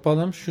şekilde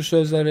yapalım, şu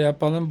sözlerle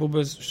yapalım,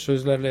 bu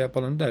sözlerle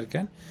yapalım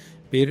derken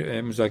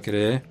bir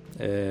müzakereye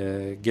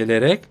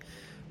gelerek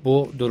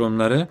bu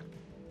durumları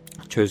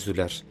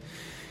çözdüler.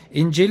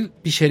 İncil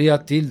bir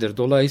şeriat değildir.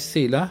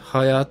 Dolayısıyla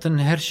hayatın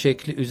her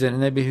şekli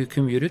üzerine bir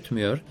hüküm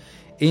yürütmüyor.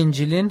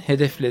 İncil'in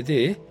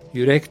hedeflediği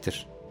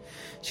yürektir.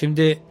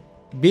 Şimdi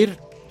bir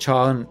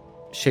çağın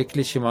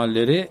şekli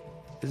şimalleri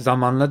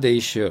zamanla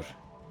değişiyor.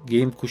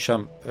 Giyim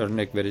kuşam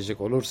örnek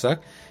verecek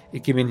olursak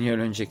 2000 yıl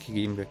önceki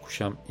giyim ve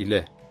kuşam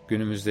ile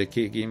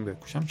günümüzdeki giyim ve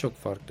kuşam çok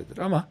farklıdır.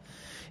 Ama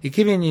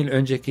 2000 yıl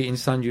önceki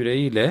insan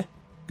yüreğiyle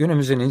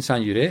günümüzün insan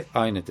yüreği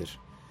aynıdır.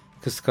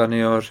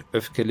 Kıskanıyor,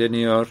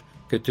 öfkeleniyor,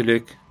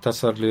 kötülük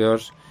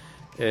tasarlıyor,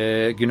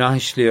 günah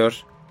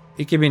işliyor.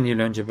 2000 yıl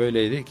önce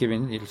böyleydi,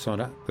 2000 yıl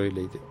sonra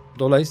böyleydi.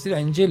 Dolayısıyla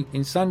İncil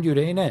insan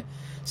yüreğine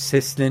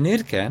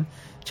seslenirken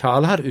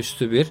çağlar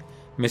üstü bir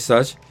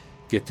mesaj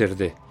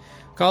getirdi.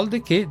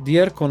 Kaldı ki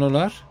diğer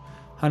konular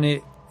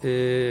hani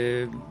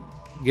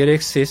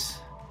gereksiz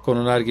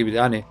konular gibi.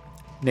 Hani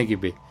ne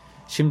gibi?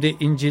 Şimdi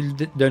İncil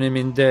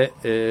döneminde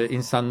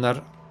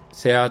insanlar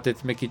seyahat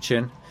etmek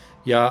için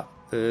ya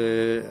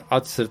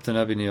at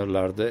sırtına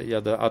biniyorlardı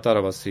ya da at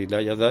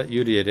arabasıyla ya da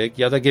yürüyerek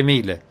ya da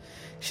gemiyle.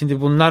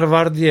 Şimdi bunlar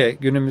var diye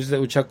günümüzde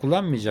uçak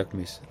kullanmayacak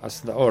mıyız?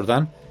 Aslında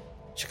oradan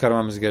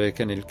çıkarmamız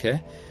gereken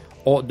ilke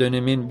o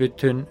dönemin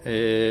bütün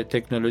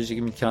teknolojik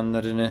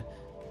imkanlarını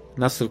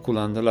nasıl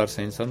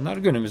kullandılarsa insanlar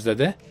günümüzde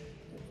de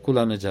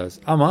kullanacağız.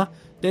 Ama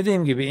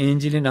dediğim gibi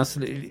İncil'in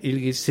nasıl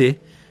ilgisi,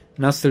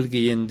 nasıl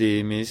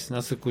giyindiğimiz,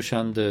 nasıl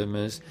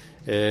kuşandığımız,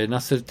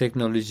 nasıl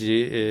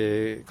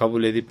teknoloji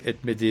kabul edip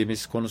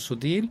etmediğimiz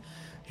konusu değil.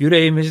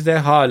 Yüreğimizde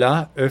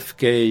hala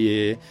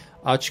öfkeyi,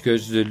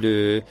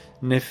 açgözlülüğü,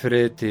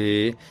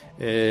 nefreti,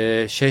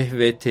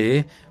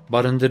 şehveti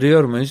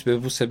barındırıyor muyuz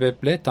ve bu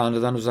sebeple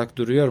Tanrı'dan uzak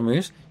duruyor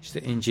muyuz?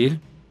 İşte İncil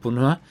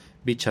buna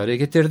bir çare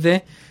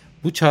getirdi.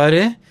 Bu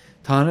çare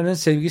Tanrı'nın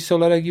sevgisi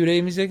olarak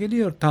yüreğimize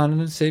geliyor.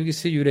 Tanrı'nın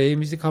sevgisi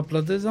yüreğimizi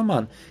kapladığı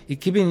zaman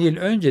 2000 yıl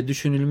önce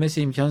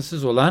düşünülmesi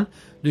imkansız olan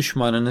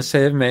düşmanını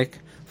sevmek,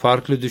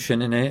 farklı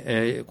düşenini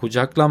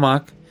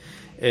kucaklamak,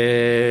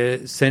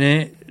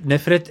 seni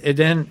nefret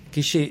eden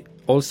kişi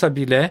olsa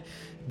bile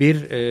bir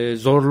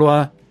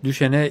zorluğa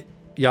düşene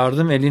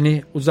yardım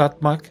elini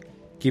uzatmak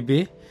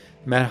gibi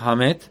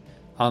merhamet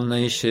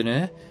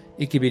anlayışını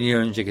 2000 yıl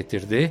önce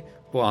getirdi.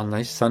 Bu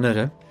anlayış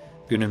sanırım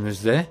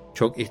günümüzde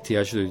çok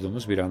ihtiyaç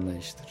duyduğumuz bir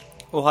anlayıştır.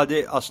 O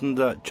halde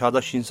aslında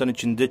çağdaş insan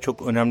içinde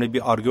çok önemli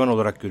bir argüman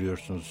olarak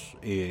görüyorsunuz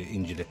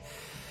İncil'i.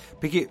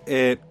 Peki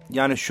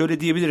yani şöyle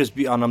diyebiliriz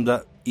bir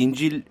anlamda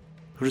İncil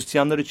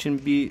Hristiyanlar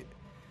için bir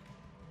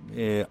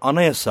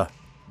anayasa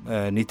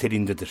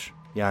niteliğindedir.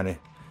 Yani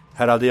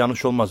herhalde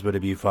yanlış olmaz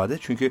böyle bir ifade.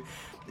 Çünkü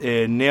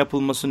ne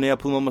yapılması ne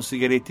yapılmaması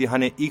gerektiği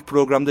hani ilk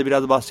programda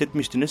biraz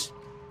bahsetmiştiniz.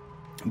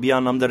 Bir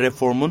anlamda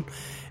reformun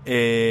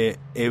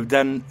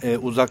evden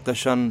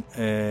uzaklaşan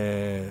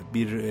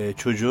bir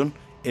çocuğun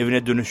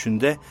evine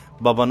dönüşünde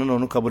babanın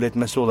onu kabul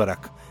etmesi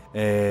olarak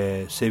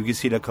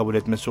sevgisiyle kabul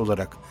etmesi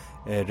olarak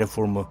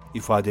reformu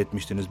ifade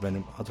etmiştiniz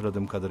benim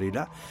hatırladığım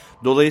kadarıyla.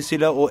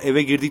 Dolayısıyla o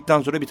eve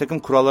girdikten sonra bir takım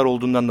kurallar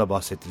olduğundan da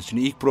bahsettiniz.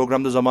 Şimdi ilk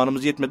programda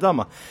zamanımız yetmedi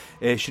ama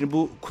şimdi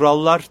bu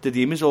kurallar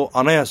dediğimiz o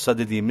anayasa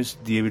dediğimiz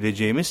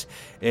diyebileceğimiz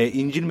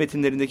İncil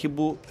metinlerindeki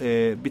bu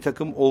bir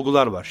takım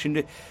olgular var.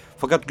 Şimdi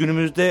fakat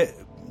günümüzde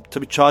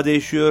tabii çağ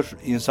değişiyor,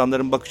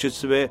 insanların bakış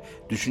açısı ve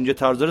düşünce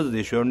tarzları da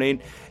değişiyor.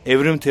 Örneğin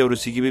evrim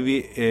teorisi gibi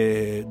bir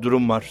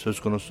durum var söz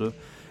konusu.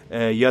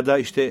 Ya da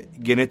işte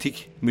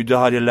genetik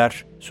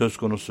müdahaleler söz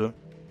konusu.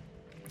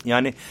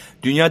 Yani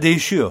dünya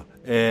değişiyor.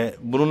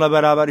 Bununla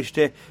beraber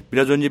işte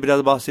biraz önce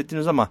biraz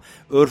bahsettiniz ama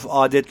örf,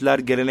 adetler,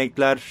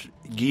 gelenekler,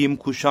 giyim,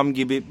 kuşam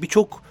gibi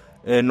birçok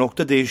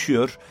nokta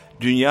değişiyor.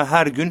 Dünya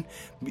her gün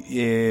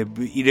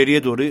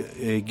ileriye doğru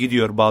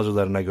gidiyor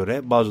bazılarına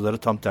göre. Bazıları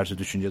tam tersi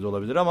düşüncede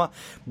olabilir ama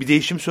bir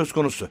değişim söz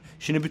konusu.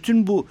 Şimdi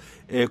bütün bu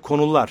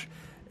konular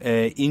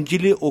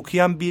İncil'i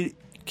okuyan bir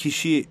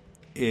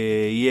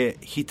kişiye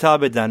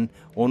hitap eden,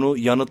 onu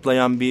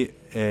yanıtlayan bir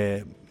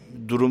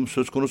durum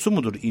söz konusu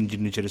mudur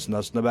İncil'in içerisinde?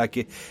 Aslında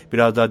belki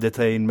biraz daha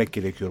detaya inmek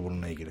gerekiyor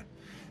bununla ilgili.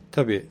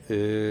 Tabii.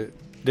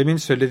 Demin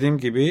söylediğim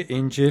gibi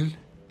İncil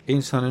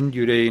insanın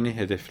yüreğini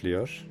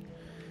hedefliyor.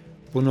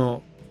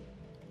 Bunu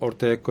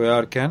ortaya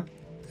koyarken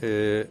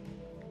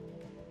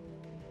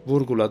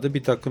vurguladığı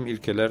bir takım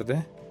ilkeler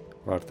de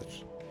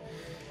vardır.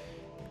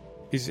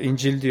 Biz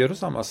İncil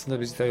diyoruz ama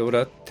aslında biz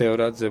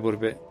Tevrat,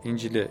 Zebur ve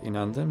İncil'e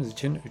inandığımız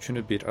için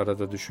üçünü bir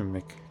arada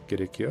düşünmek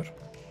gerekiyor.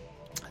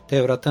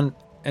 Tevrat'ın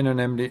en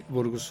önemli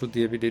vurgusu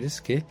diyebiliriz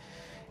ki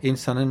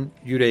insanın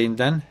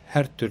yüreğinden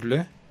her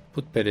türlü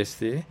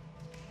putperestliği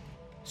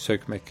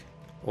sökmek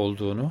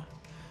olduğunu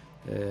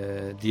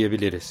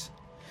diyebiliriz.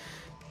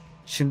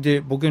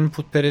 Şimdi bugün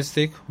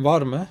putperestlik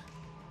var mı?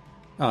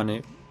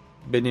 Yani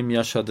benim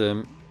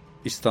yaşadığım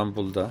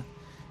İstanbul'da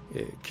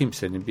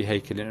kimsenin bir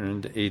heykelin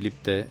önünde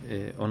eğilip de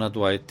ona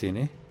dua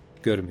ettiğini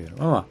görmüyorum.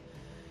 Ama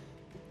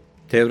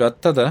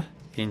Tevrat'ta da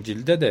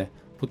İncil'de de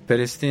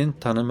putperestliğin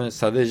tanımı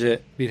sadece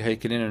bir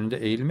heykelin önünde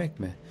eğilmek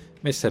mi?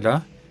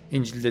 Mesela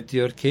İncil'de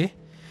diyor ki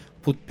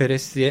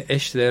putperestliğe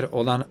eşdeğer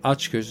olan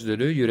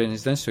açgözlülüğü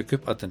yüreğinizden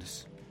söküp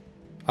atınız.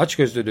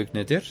 Açgözlülük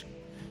nedir?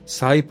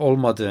 Sahip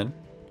olmadığın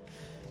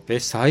ve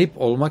sahip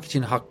olmak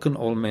için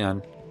hakkı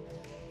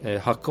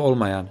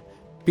olmayan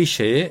bir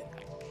şeye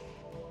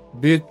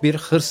büyük bir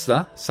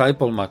hırsla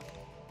sahip olmak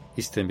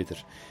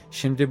istemidir.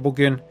 Şimdi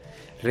bugün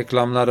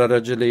reklamlar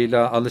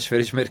aracılığıyla,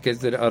 alışveriş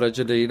merkezleri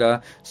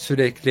aracılığıyla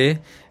sürekli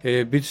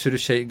bir sürü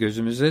şey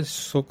gözümüze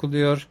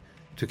sokuluyor.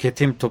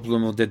 Tüketim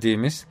toplumu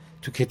dediğimiz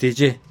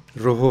tüketici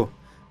ruhu,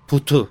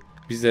 putu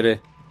bizlere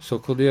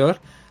sokuluyor.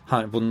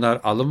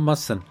 Bunlar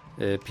alınmasın,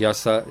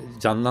 piyasa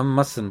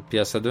canlanmasın,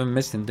 piyasa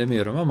dönmesin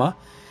demiyorum ama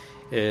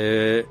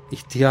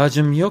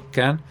ihtiyacım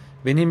yokken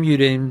benim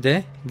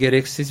yüreğimde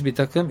gereksiz bir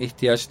takım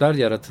ihtiyaçlar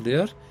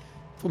yaratılıyor.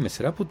 Bu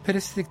mesela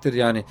putperestliktir.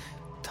 Yani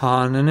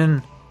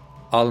Tanrı'nın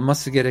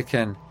alması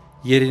gereken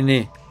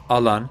yerini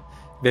alan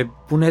ve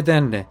bu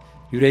nedenle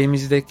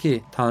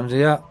yüreğimizdeki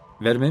Tanrı'ya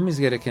vermemiz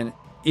gereken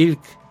ilk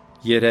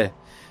yere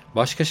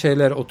başka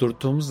şeyler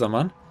oturttuğumuz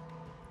zaman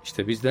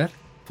işte bizler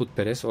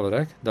putperest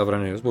olarak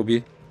davranıyoruz. Bu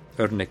bir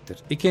örnektir.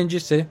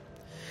 İkincisi,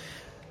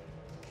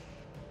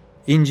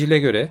 İncil'e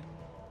göre,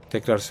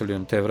 tekrar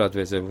söylüyorum, Tevrat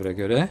ve Zebur'a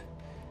göre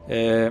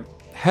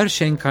her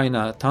şeyin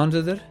kaynağı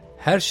Tanrı'dır.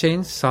 Her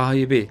şeyin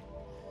sahibi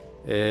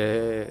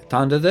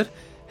Tanrı'dır.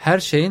 Her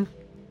şeyin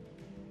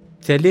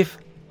telif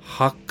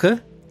hakkı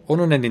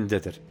onun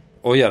elindedir.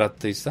 O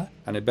yarattıysa,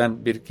 hani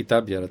ben bir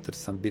kitap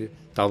yaratırsam, bir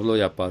tablo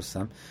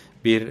yaparsam,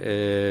 bir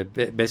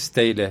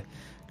besteyle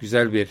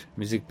güzel bir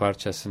müzik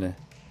parçasını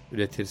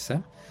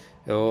üretirsem,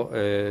 o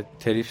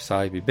telif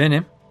sahibi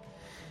benim.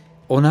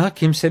 Ona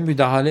kimse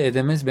müdahale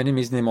edemez benim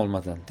iznim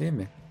olmadan, değil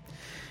mi?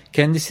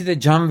 Kendisi de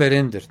can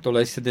verendir.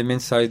 Dolayısıyla demin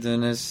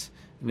saydığınız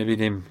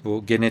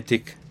bu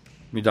genetik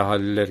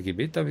müdahaleler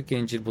gibi, tabii ki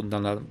İncil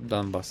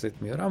bundan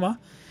bahsetmiyor ama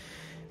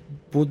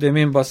bu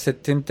demin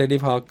bahsettiğim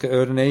telif hakkı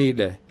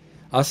örneğiyle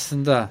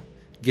aslında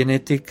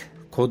genetik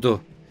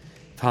kodu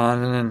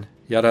Tanrı'nın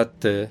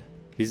yarattığı,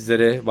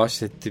 bizlere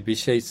bahsettiği bir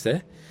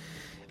şeyse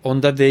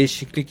onda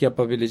değişiklik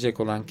yapabilecek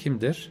olan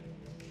kimdir?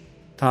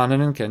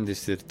 Tanrı'nın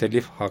kendisidir.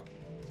 Telif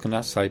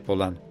hakkına sahip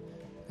olan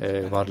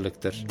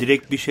varlıktır.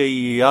 Direkt bir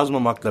şey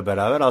yazmamakla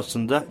beraber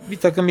aslında bir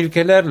takım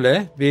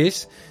ilkelerle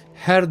biz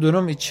her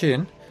durum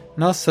için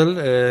nasıl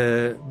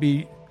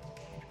bir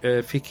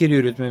fikir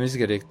yürütmemiz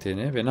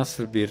gerektiğini ve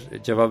nasıl bir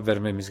cevap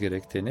vermemiz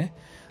gerektiğini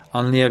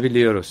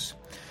anlayabiliyoruz.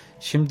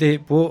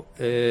 Şimdi bu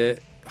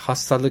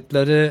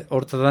hastalıkları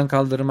ortadan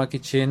kaldırmak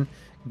için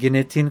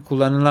genetiğin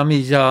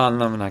kullanılamayacağı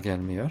anlamına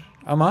gelmiyor.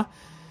 Ama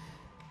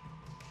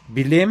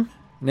bilim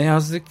ne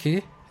yazık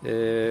ki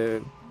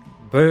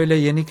böyle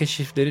yeni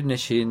keşiflerin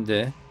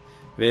eşiğinde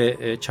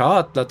ve çağı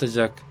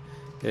atlatacak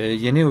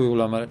yeni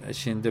uygulama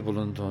eşiğinde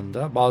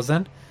bulunduğunda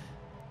bazen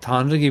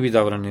Tanrı gibi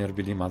davranıyor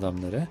bilim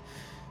adamları.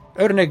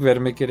 Örnek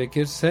vermek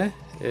gerekirse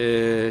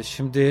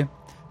şimdi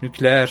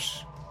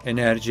nükleer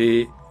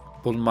enerjiyi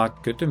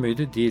bulmak kötü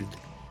müydü? Değildi.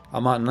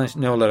 Ama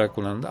ne olarak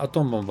kullanıldı?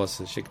 Atom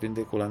bombası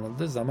şeklinde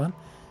kullanıldığı zaman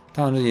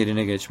Tanrı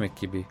yerine geçmek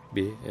gibi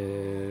bir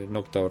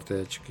nokta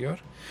ortaya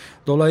çıkıyor.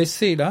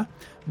 Dolayısıyla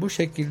bu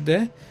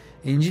şekilde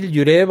İncil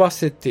yüreğe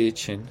bahsettiği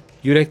için,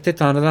 yürekte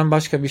Tanrı'dan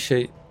başka bir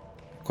şey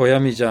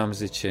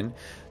koyamayacağımız için,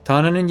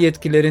 Tanrı'nın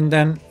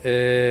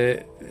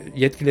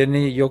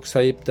yetkilerini yok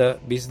sayıp da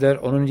bizler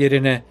onun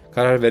yerine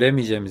karar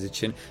veremeyeceğimiz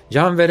için,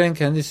 can veren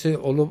kendisi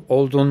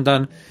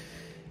olduğundan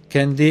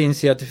kendi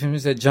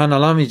inisiyatifimizle can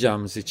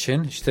alamayacağımız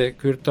için, işte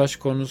kürtaj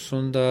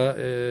konusunda,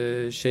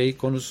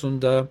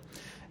 konusunda,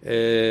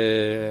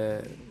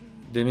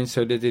 demin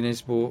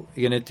söylediğiniz bu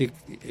genetik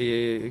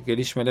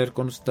gelişmeler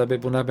konusunda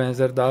ve buna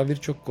benzer daha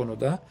birçok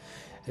konuda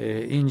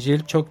İncil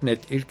çok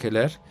net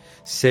ilkeler,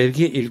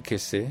 sevgi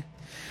ilkesi,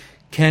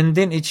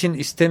 kendin için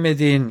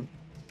istemediğin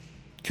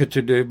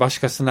kötülüğü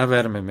başkasına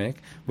vermemek,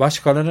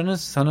 başkalarının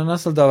sana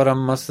nasıl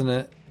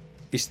davranmasını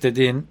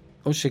istediğin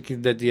o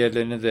şekilde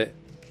diğerlerine de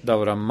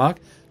davranmak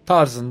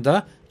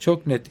tarzında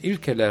çok net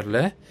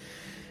ilkelerle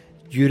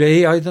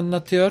yüreği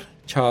aydınlatıyor,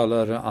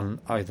 çağları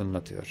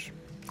aydınlatıyor.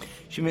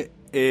 Şimdi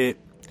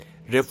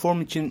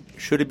reform için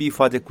şöyle bir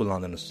ifade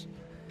kullandınız.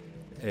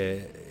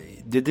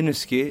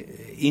 Dediniz ki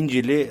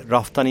İncil'i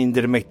raftan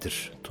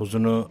indirmektir,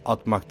 tozunu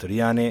atmaktır.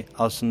 Yani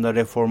aslında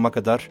reforma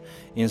kadar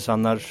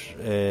insanlar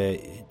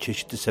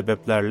çeşitli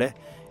sebeplerle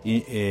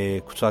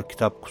kutsal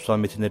kitap, kutsal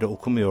metinleri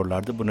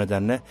okumuyorlardı. Bu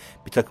nedenle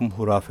bir takım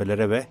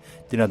hurafelere ve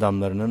din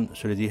adamlarının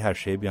söylediği her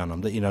şeye bir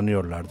anlamda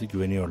inanıyorlardı,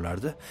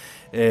 güveniyorlardı.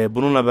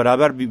 Bununla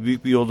beraber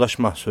büyük bir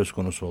yozlaşma söz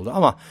konusu oldu.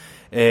 Ama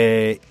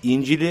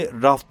İncil'i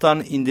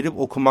raftan indirip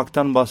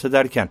okumaktan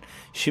bahsederken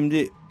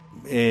şimdi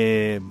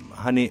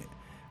hani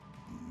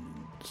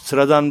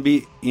sıradan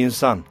bir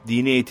insan,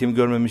 dini eğitim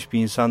görmemiş bir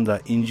insan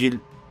da İncil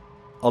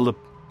alıp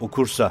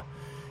okursa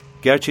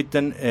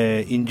gerçekten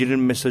İncil'in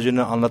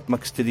mesajını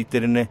anlatmak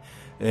istediklerini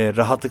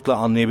rahatlıkla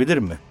anlayabilir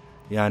mi?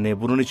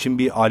 Yani bunun için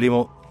bir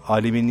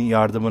alimin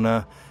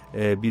yardımına,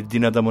 bir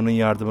din adamının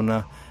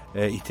yardımına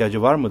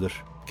ihtiyacı var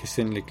mıdır?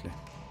 Kesinlikle.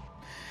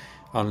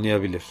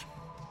 Anlayabilir.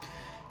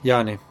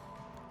 Yani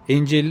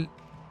İncil,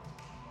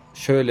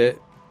 şöyle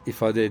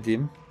ifade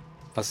edeyim,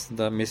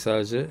 aslında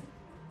mesajı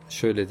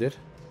şöyledir.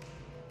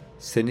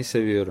 Seni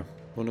seviyorum.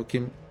 Bunu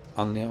kim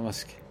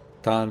anlayamaz ki?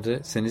 Tanrı,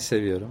 seni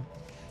seviyorum.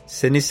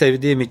 Seni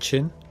sevdiğim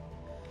için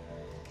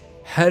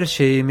her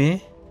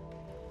şeyimi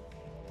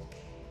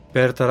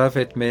bertaraf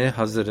etmeye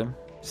hazırım.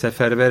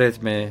 Seferber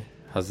etmeye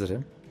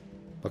hazırım.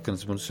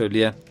 Bakınız, bunu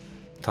söyleyen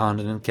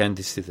Tanrı'nın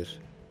kendisidir.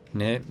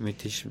 Ne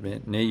müthiş ve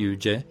ne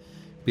yüce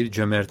bir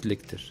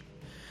cömertliktir.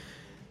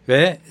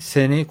 Ve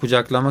seni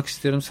kucaklamak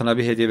istiyorum, sana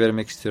bir hediye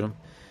vermek istiyorum.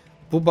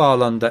 Bu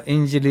bağlamda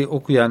İncil'i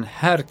okuyan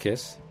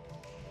herkes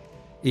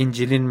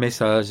İncil'in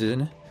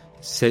mesajını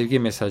sevgi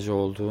mesajı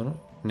olduğunu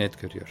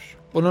net görüyor.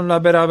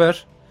 Bununla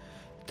beraber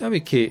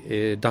tabii ki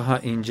daha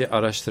ince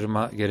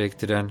araştırma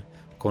gerektiren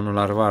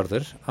konular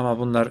vardır. Ama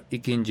bunlar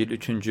ikincil,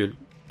 üçüncül,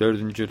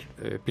 dördüncül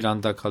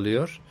planda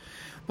kalıyor.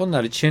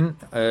 Bunlar için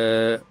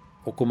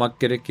okumak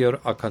gerekiyor,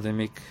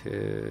 akademik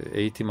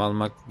eğitim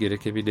almak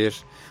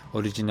gerekebilir,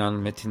 orijinal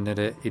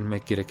metinlere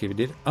inmek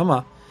gerekebilir.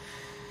 Ama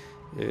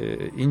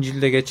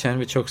İncil'de geçen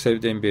ve çok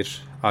sevdiğim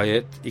bir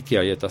ayet, 2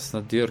 ayet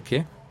aslında diyor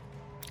ki,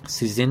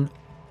 sizin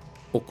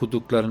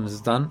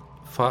okuduklarınızdan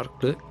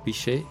farklı bir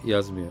şey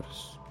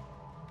yazmıyoruz.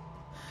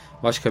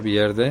 Başka bir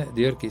yerde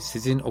diyor ki,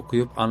 sizin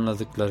okuyup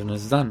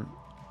anladıklarınızdan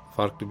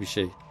farklı bir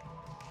şey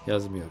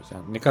yazmıyoruz.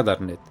 Yani ne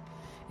kadar net.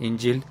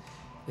 İncil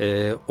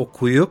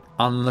okuyup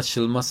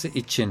anlaşılması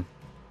için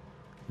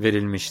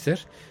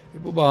verilmiştir.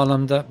 Bu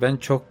bağlamda ben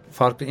çok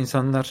farklı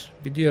insanlar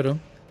biliyorum.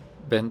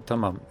 Ben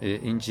tamam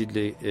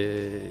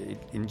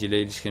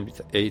İncil'e ilişkin bir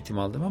eğitim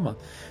aldım ama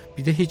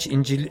bir de hiç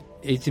İncil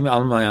eğitimi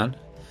almayan,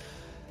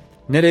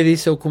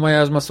 neredeyse okuma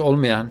yazması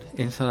olmayan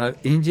insanlar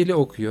İncil'i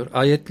okuyor,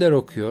 ayetler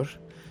okuyor.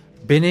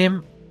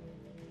 Benim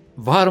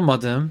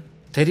varmadığım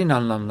derin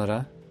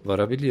anlamlara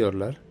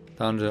varabiliyorlar.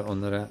 Tanrı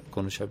onlara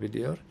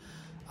konuşabiliyor.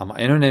 Ama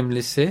en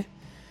önemlisi,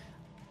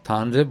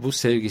 Tanrı bu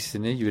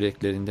sevgisini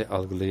yüreklerinde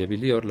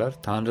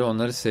algılayabiliyorlar. Tanrı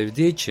onları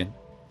sevdiği için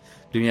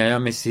dünyaya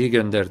Mesih'i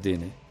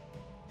gönderdiğini,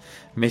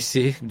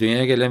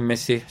 dünyaya gelen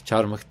Mesih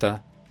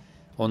çarmıhta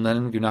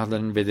onların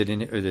günahlarının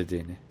bedelini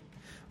ödediğini,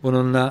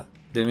 bununla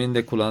demin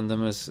de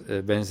kullandığımız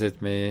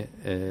benzetmeyi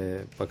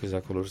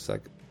bakacak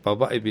olursak,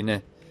 baba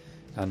evine,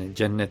 yani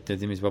cennet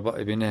dediğimiz baba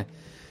evine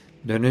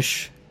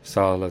dönüş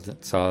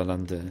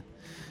sağlandığı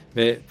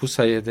ve bu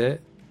sayede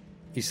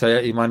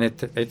İsa'ya iman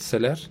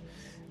etseler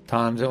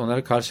Tanrı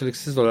onları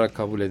karşılıksız olarak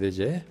kabul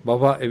edeceği,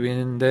 baba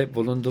evinde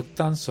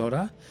bulunduktan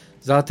sonra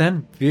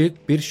zaten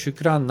büyük bir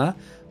şükranla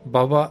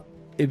baba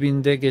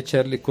evinde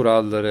geçerli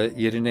kuralları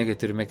yerine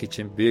getirmek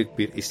için büyük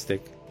bir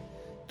istek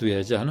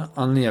duyacağını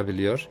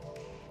anlayabiliyor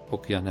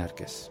okuyan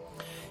herkes.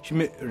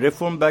 Şimdi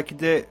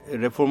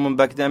reformun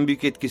belki de en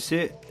büyük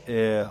etkisi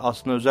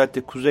aslında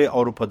özellikle Kuzey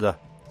Avrupa'da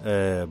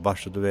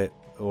başladı ve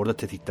orada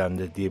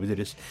tetiklendi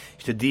diyebiliriz.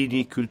 İşte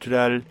dini,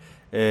 kültürel,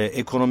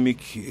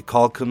 ekonomik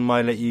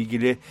kalkınmayla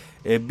ilgili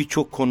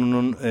birçok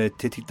konunun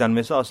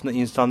tetiklenmesi aslında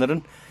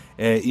insanların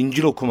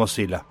İncil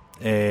okumasıyla,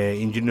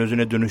 İncil'in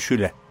özüne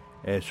dönüşüyle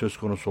söz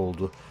konusu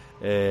oldu.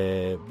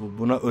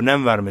 Buna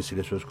önem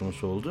vermesiyle söz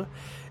konusu oldu.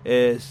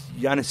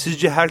 Yani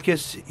sizce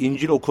herkes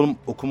İncil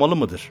okumalı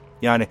mıdır?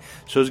 Yani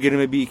söz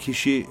gelimi bir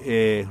kişi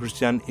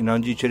Hristiyan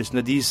inancı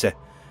içerisinde değilse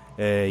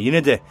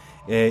yine de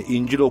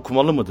İncil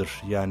okumalı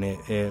mıdır? Yani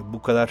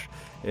bu kadar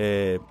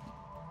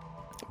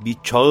bir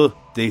çağı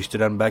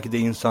değiştiren, belki de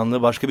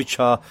insanlığı başka bir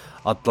çağa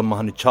atlama,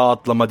 hani çağ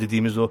atlama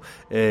dediğimiz o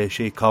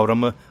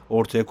kavramı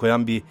ortaya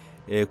koyan bir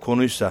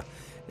konuysa,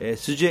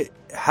 sizce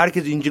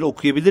herkes İncil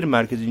okuyabilir mi?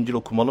 Herkes İncil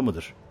okumalı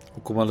mıdır?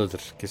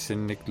 Okumalıdır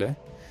kesinlikle.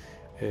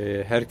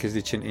 Herkes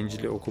için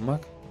İncil'i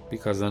okumak bir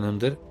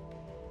kazanımdır.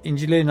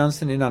 İncil'e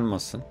inansın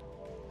inanmasın,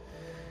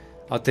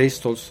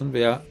 ateist olsun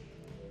veya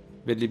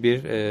belli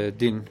bir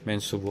din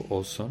mensubu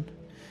olsun,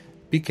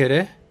 bir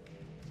kere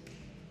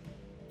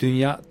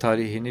dünya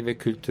tarihini ve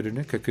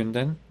kültürünü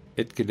kökünden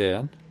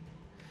etkileyen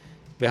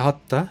ve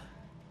hatta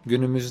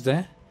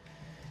günümüzde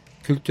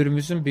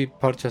kültürümüzün bir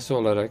parçası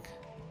olarak,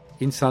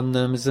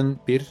 insanlığımızın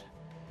bir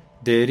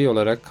değeri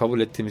olarak kabul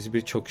ettiğimiz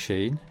birçok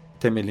şeyin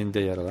temelinde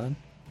yer alan,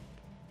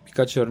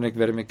 birkaç örnek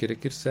vermek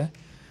gerekirse,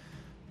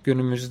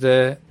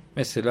 günümüzde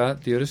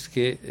mesela diyoruz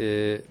ki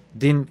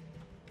din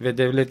ve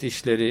devlet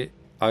işleri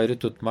ayrı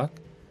tutmak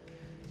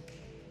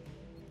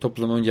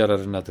toplumun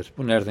yararınadır.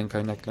 Bu nereden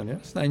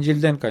kaynaklanıyor? Aslında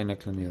İncil'den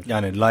kaynaklanıyor.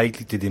 Yani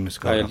laiklik dediğimiz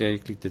kavram.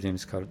 Laiklik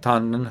dediğimiz kavram.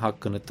 Tanrı'nın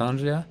hakkını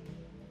Tanrı'ya,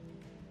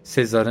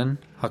 Sezar'ın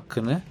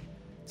hakkını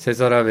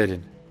Sezar'a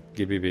verin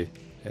gibi bir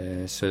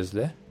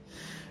sözle.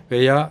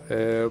 Veya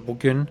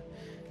bugün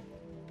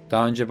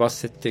daha önce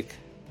bahsettik,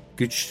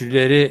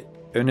 güçlüleri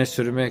öne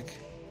sürmek,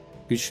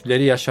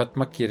 güçlüleri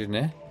yaşatmak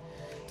yerine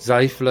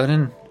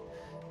zayıfların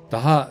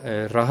daha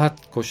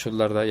rahat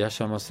koşullarda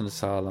yaşamasını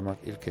sağlamak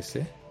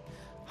ilkesi.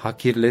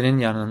 Hakirlerin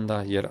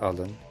yanında yer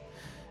alın.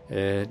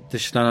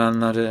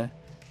 Dışlananları,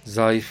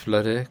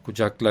 zayıfları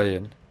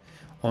kucaklayın.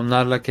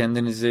 Onlarla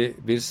kendinizi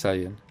bir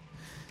sayın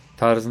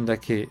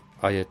tarzındaki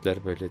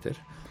ayetler böyledir.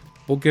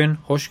 Bugün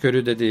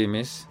hoşgörü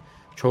dediğimiz,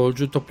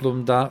 çoğulcu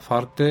toplumda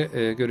farklı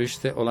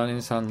görüşte olan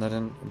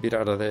insanların bir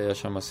arada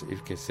yaşaması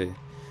ilkesi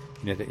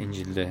yine de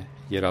İncil'de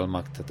yer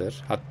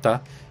almaktadır.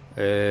 Hatta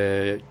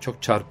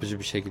çok çarpıcı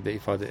bir şekilde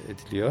ifade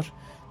ediliyor.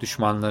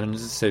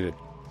 Düşmanlarınızı sevin.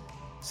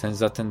 Sen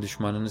zaten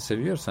düşmanını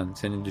seviyorsan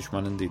senin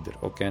düşmanın değildir.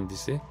 O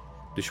kendisi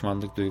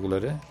düşmanlık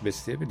duyguları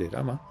besleyebilir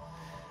ama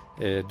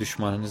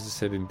düşmanınızı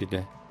sevin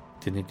bile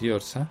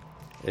deniliyorsa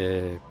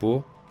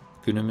bu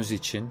günümüz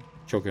için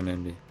çok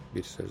önemli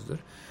bir sözdür.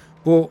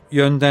 Bu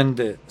yönden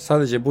de,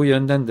 sadece bu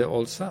yönden de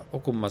olsa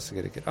okunması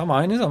gerekir. Ama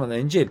aynı zamanda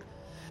İncil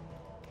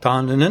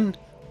Tanrı'nın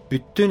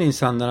bütün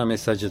insanlara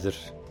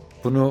mesajıdır.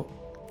 Bunu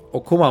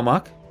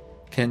okumamak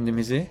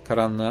kendimizi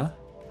karanlığa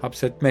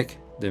hapsetmek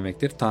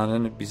demektir.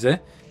 Tanrı'nın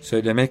bize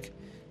söylemek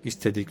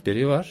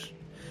istedikleri var.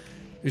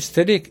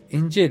 Üstelik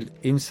İncil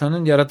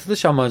insanın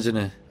yaratılış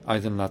amacını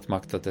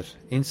aydınlatmaktadır.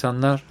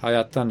 İnsanlar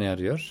hayatta ne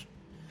arıyor?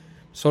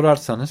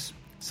 Sorarsanız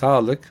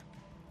sağlık,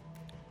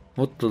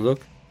 mutluluk,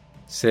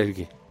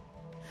 sevgi.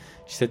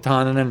 İşte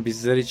Tanrı'nın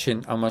bizler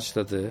için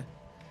amaçladığı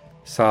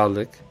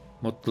sağlık,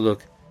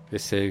 mutluluk ve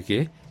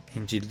sevgi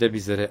İncil'de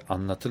bizlere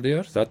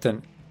anlatılıyor.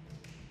 Zaten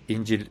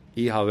İncil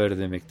iyi haber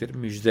demektir,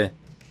 müjde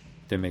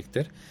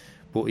demektir.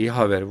 Bu iyi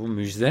haber, bu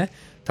müjde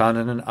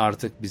Tanrı'nın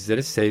artık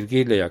bizlere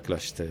sevgiyle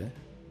yaklaştığı,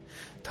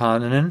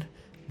 Tanrı'nın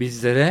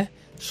bizlere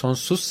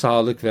sonsuz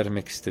sağlık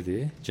vermek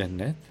istediği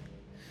cennet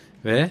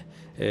ve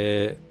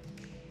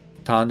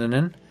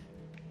Tanrı'nın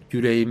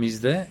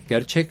yüreğimizde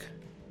gerçek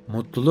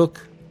mutluluk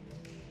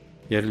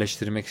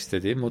yerleştirmek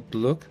istediği,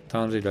 mutluluk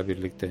Tanrı ile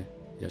birlikte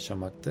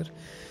yaşamaktır.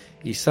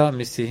 İsa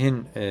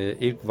Mesih'in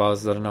ilk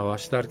vaazlarına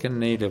başlarken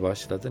neyle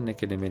başladı, ne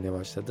kelimeyle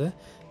başladı?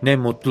 Ne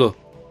mutlu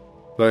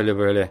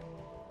böyle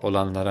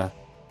olanlara,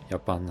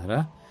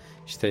 yapanlara.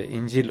 İşte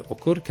İncil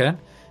okurken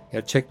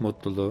gerçek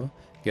mutluluğu,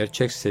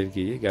 gerçek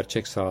sevgiyi,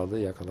 gerçek sağlığı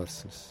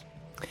yakalarsınız.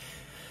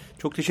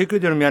 Çok teşekkür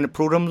ediyorum. Yani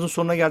programımızın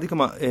sonuna geldik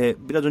ama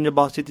biraz önce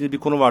bahsettiğiniz bir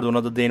konu vardı.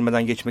 Ona da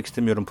değinmeden geçmek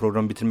istemiyorum.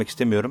 Programı bitirmek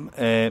istemiyorum.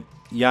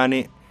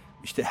 Yani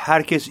işte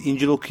herkes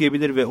İncil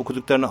okuyabilir ve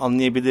okuduklarını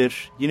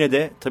anlayabilir. Yine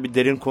de tabii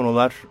derin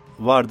konular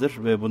vardır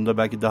ve bunda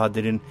belki daha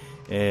derin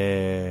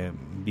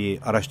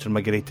bir araştırma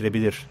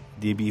gerektirebilir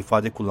diye bir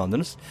ifade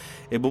kullandınız.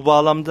 Bu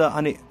bağlamda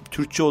hani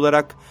Türkçe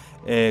olarak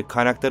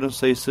kaynakların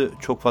sayısı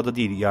çok fazla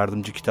değil.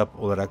 Yardımcı kitap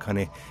olarak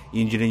hani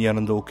İncil'in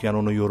yanında okuyan,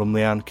 onu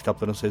yorumlayan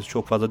kitapların sayısı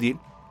çok fazla değil.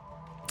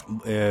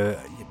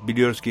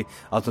 Biliyoruz ki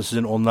aslında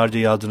sizin onlarca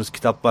yazdığınız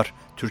kitap var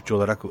Türkçe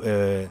olarak.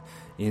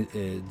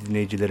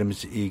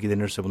 Dinleyicilerimiz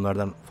ilgilenirse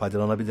bunlardan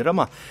faydalanabilir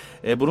ama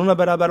bununla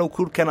beraber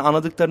okurken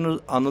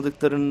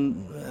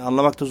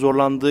anlamakta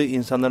zorlandığı,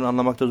 insanların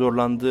anlamakta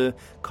zorlandığı,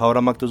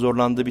 kavramakta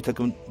zorlandığı bir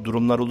takım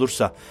durumlar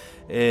olursa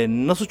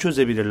nasıl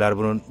çözebilirler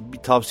bunun? Bir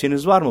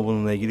tavsiyeniz var mı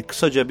bununla ilgili?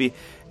 Kısaca bir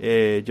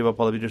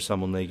cevap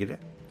alabilirsem bununla ilgili.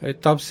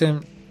 Evet, tavsiyem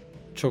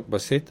çok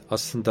basit.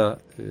 Aslında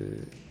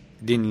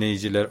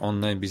dinleyiciler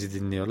online bizi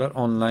dinliyorlar.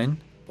 Online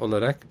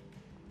olarak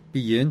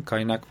bir yığın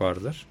kaynak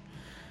vardır.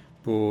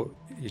 Bu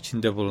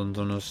içinde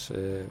bulunduğunuz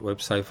web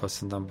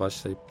sayfasından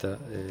başlayıp da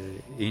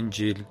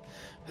İncil,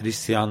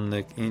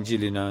 Hristiyanlık,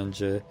 İncil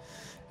inancı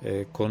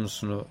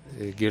konusunu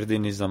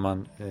girdiğiniz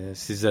zaman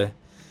size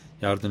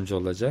yardımcı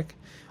olacak.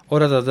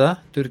 Orada da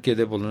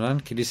Türkiye'de bulunan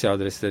kilise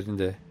adreslerini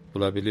de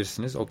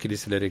bulabilirsiniz. O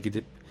kiliselere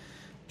gidip,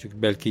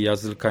 çünkü belki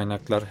yazılı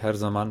kaynaklar her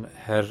zaman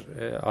her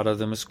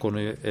aradığımız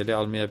konuyu ele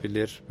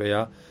almayabilir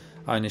veya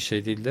aynı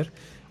şey değildir.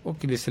 O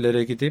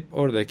kiliselere gidip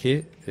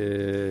oradaki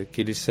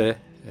kilise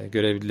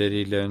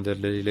görevlileriyle,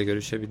 önderleriyle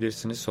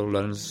görüşebilirsiniz.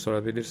 Sorularınızı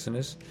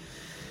sorabilirsiniz.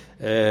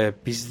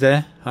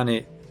 Bizde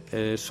hani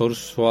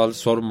sual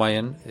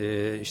sormayın,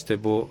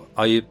 işte bu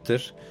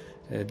ayıptır,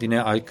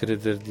 dine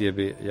aykırıdır diye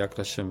bir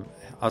yaklaşım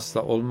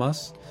asla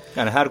olmaz.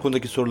 Yani her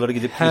konudaki soruları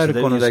gidip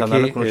her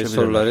konudaki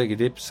soruları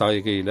gidip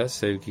saygıyla,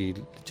 sevgi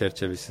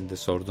çerçevesinde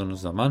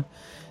sorduğunuz zaman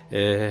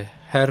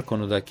her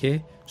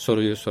konudaki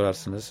soruyu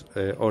sorarsınız.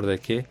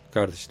 Oradaki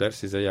kardeşler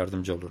size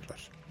yardımcı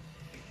olurlar.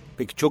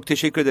 Peki, çok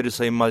teşekkür ederiz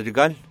Sayın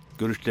Madrigal.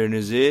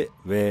 Görüşlerinizi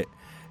ve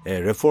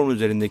reform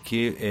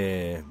üzerindeki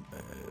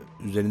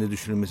üzerinde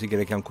düşünülmesi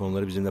gereken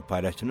konuları bizimle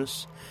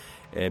paylaştınız.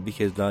 Bir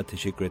kez daha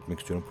teşekkür etmek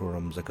istiyorum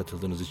programımıza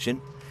katıldığınız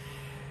için.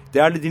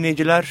 Değerli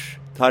dinleyiciler,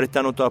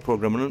 Tarihten Notlar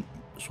programının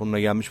sonuna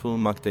gelmiş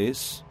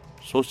bulunmaktayız.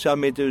 Sosyal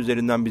medya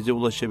üzerinden bize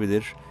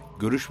ulaşabilir,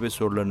 görüş ve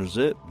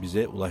sorularınızı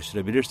bize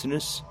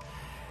ulaştırabilirsiniz.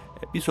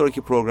 Bir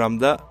sonraki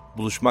programda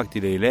buluşmak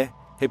dileğiyle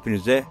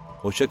hepinize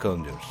hoşça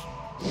kalın diyoruz.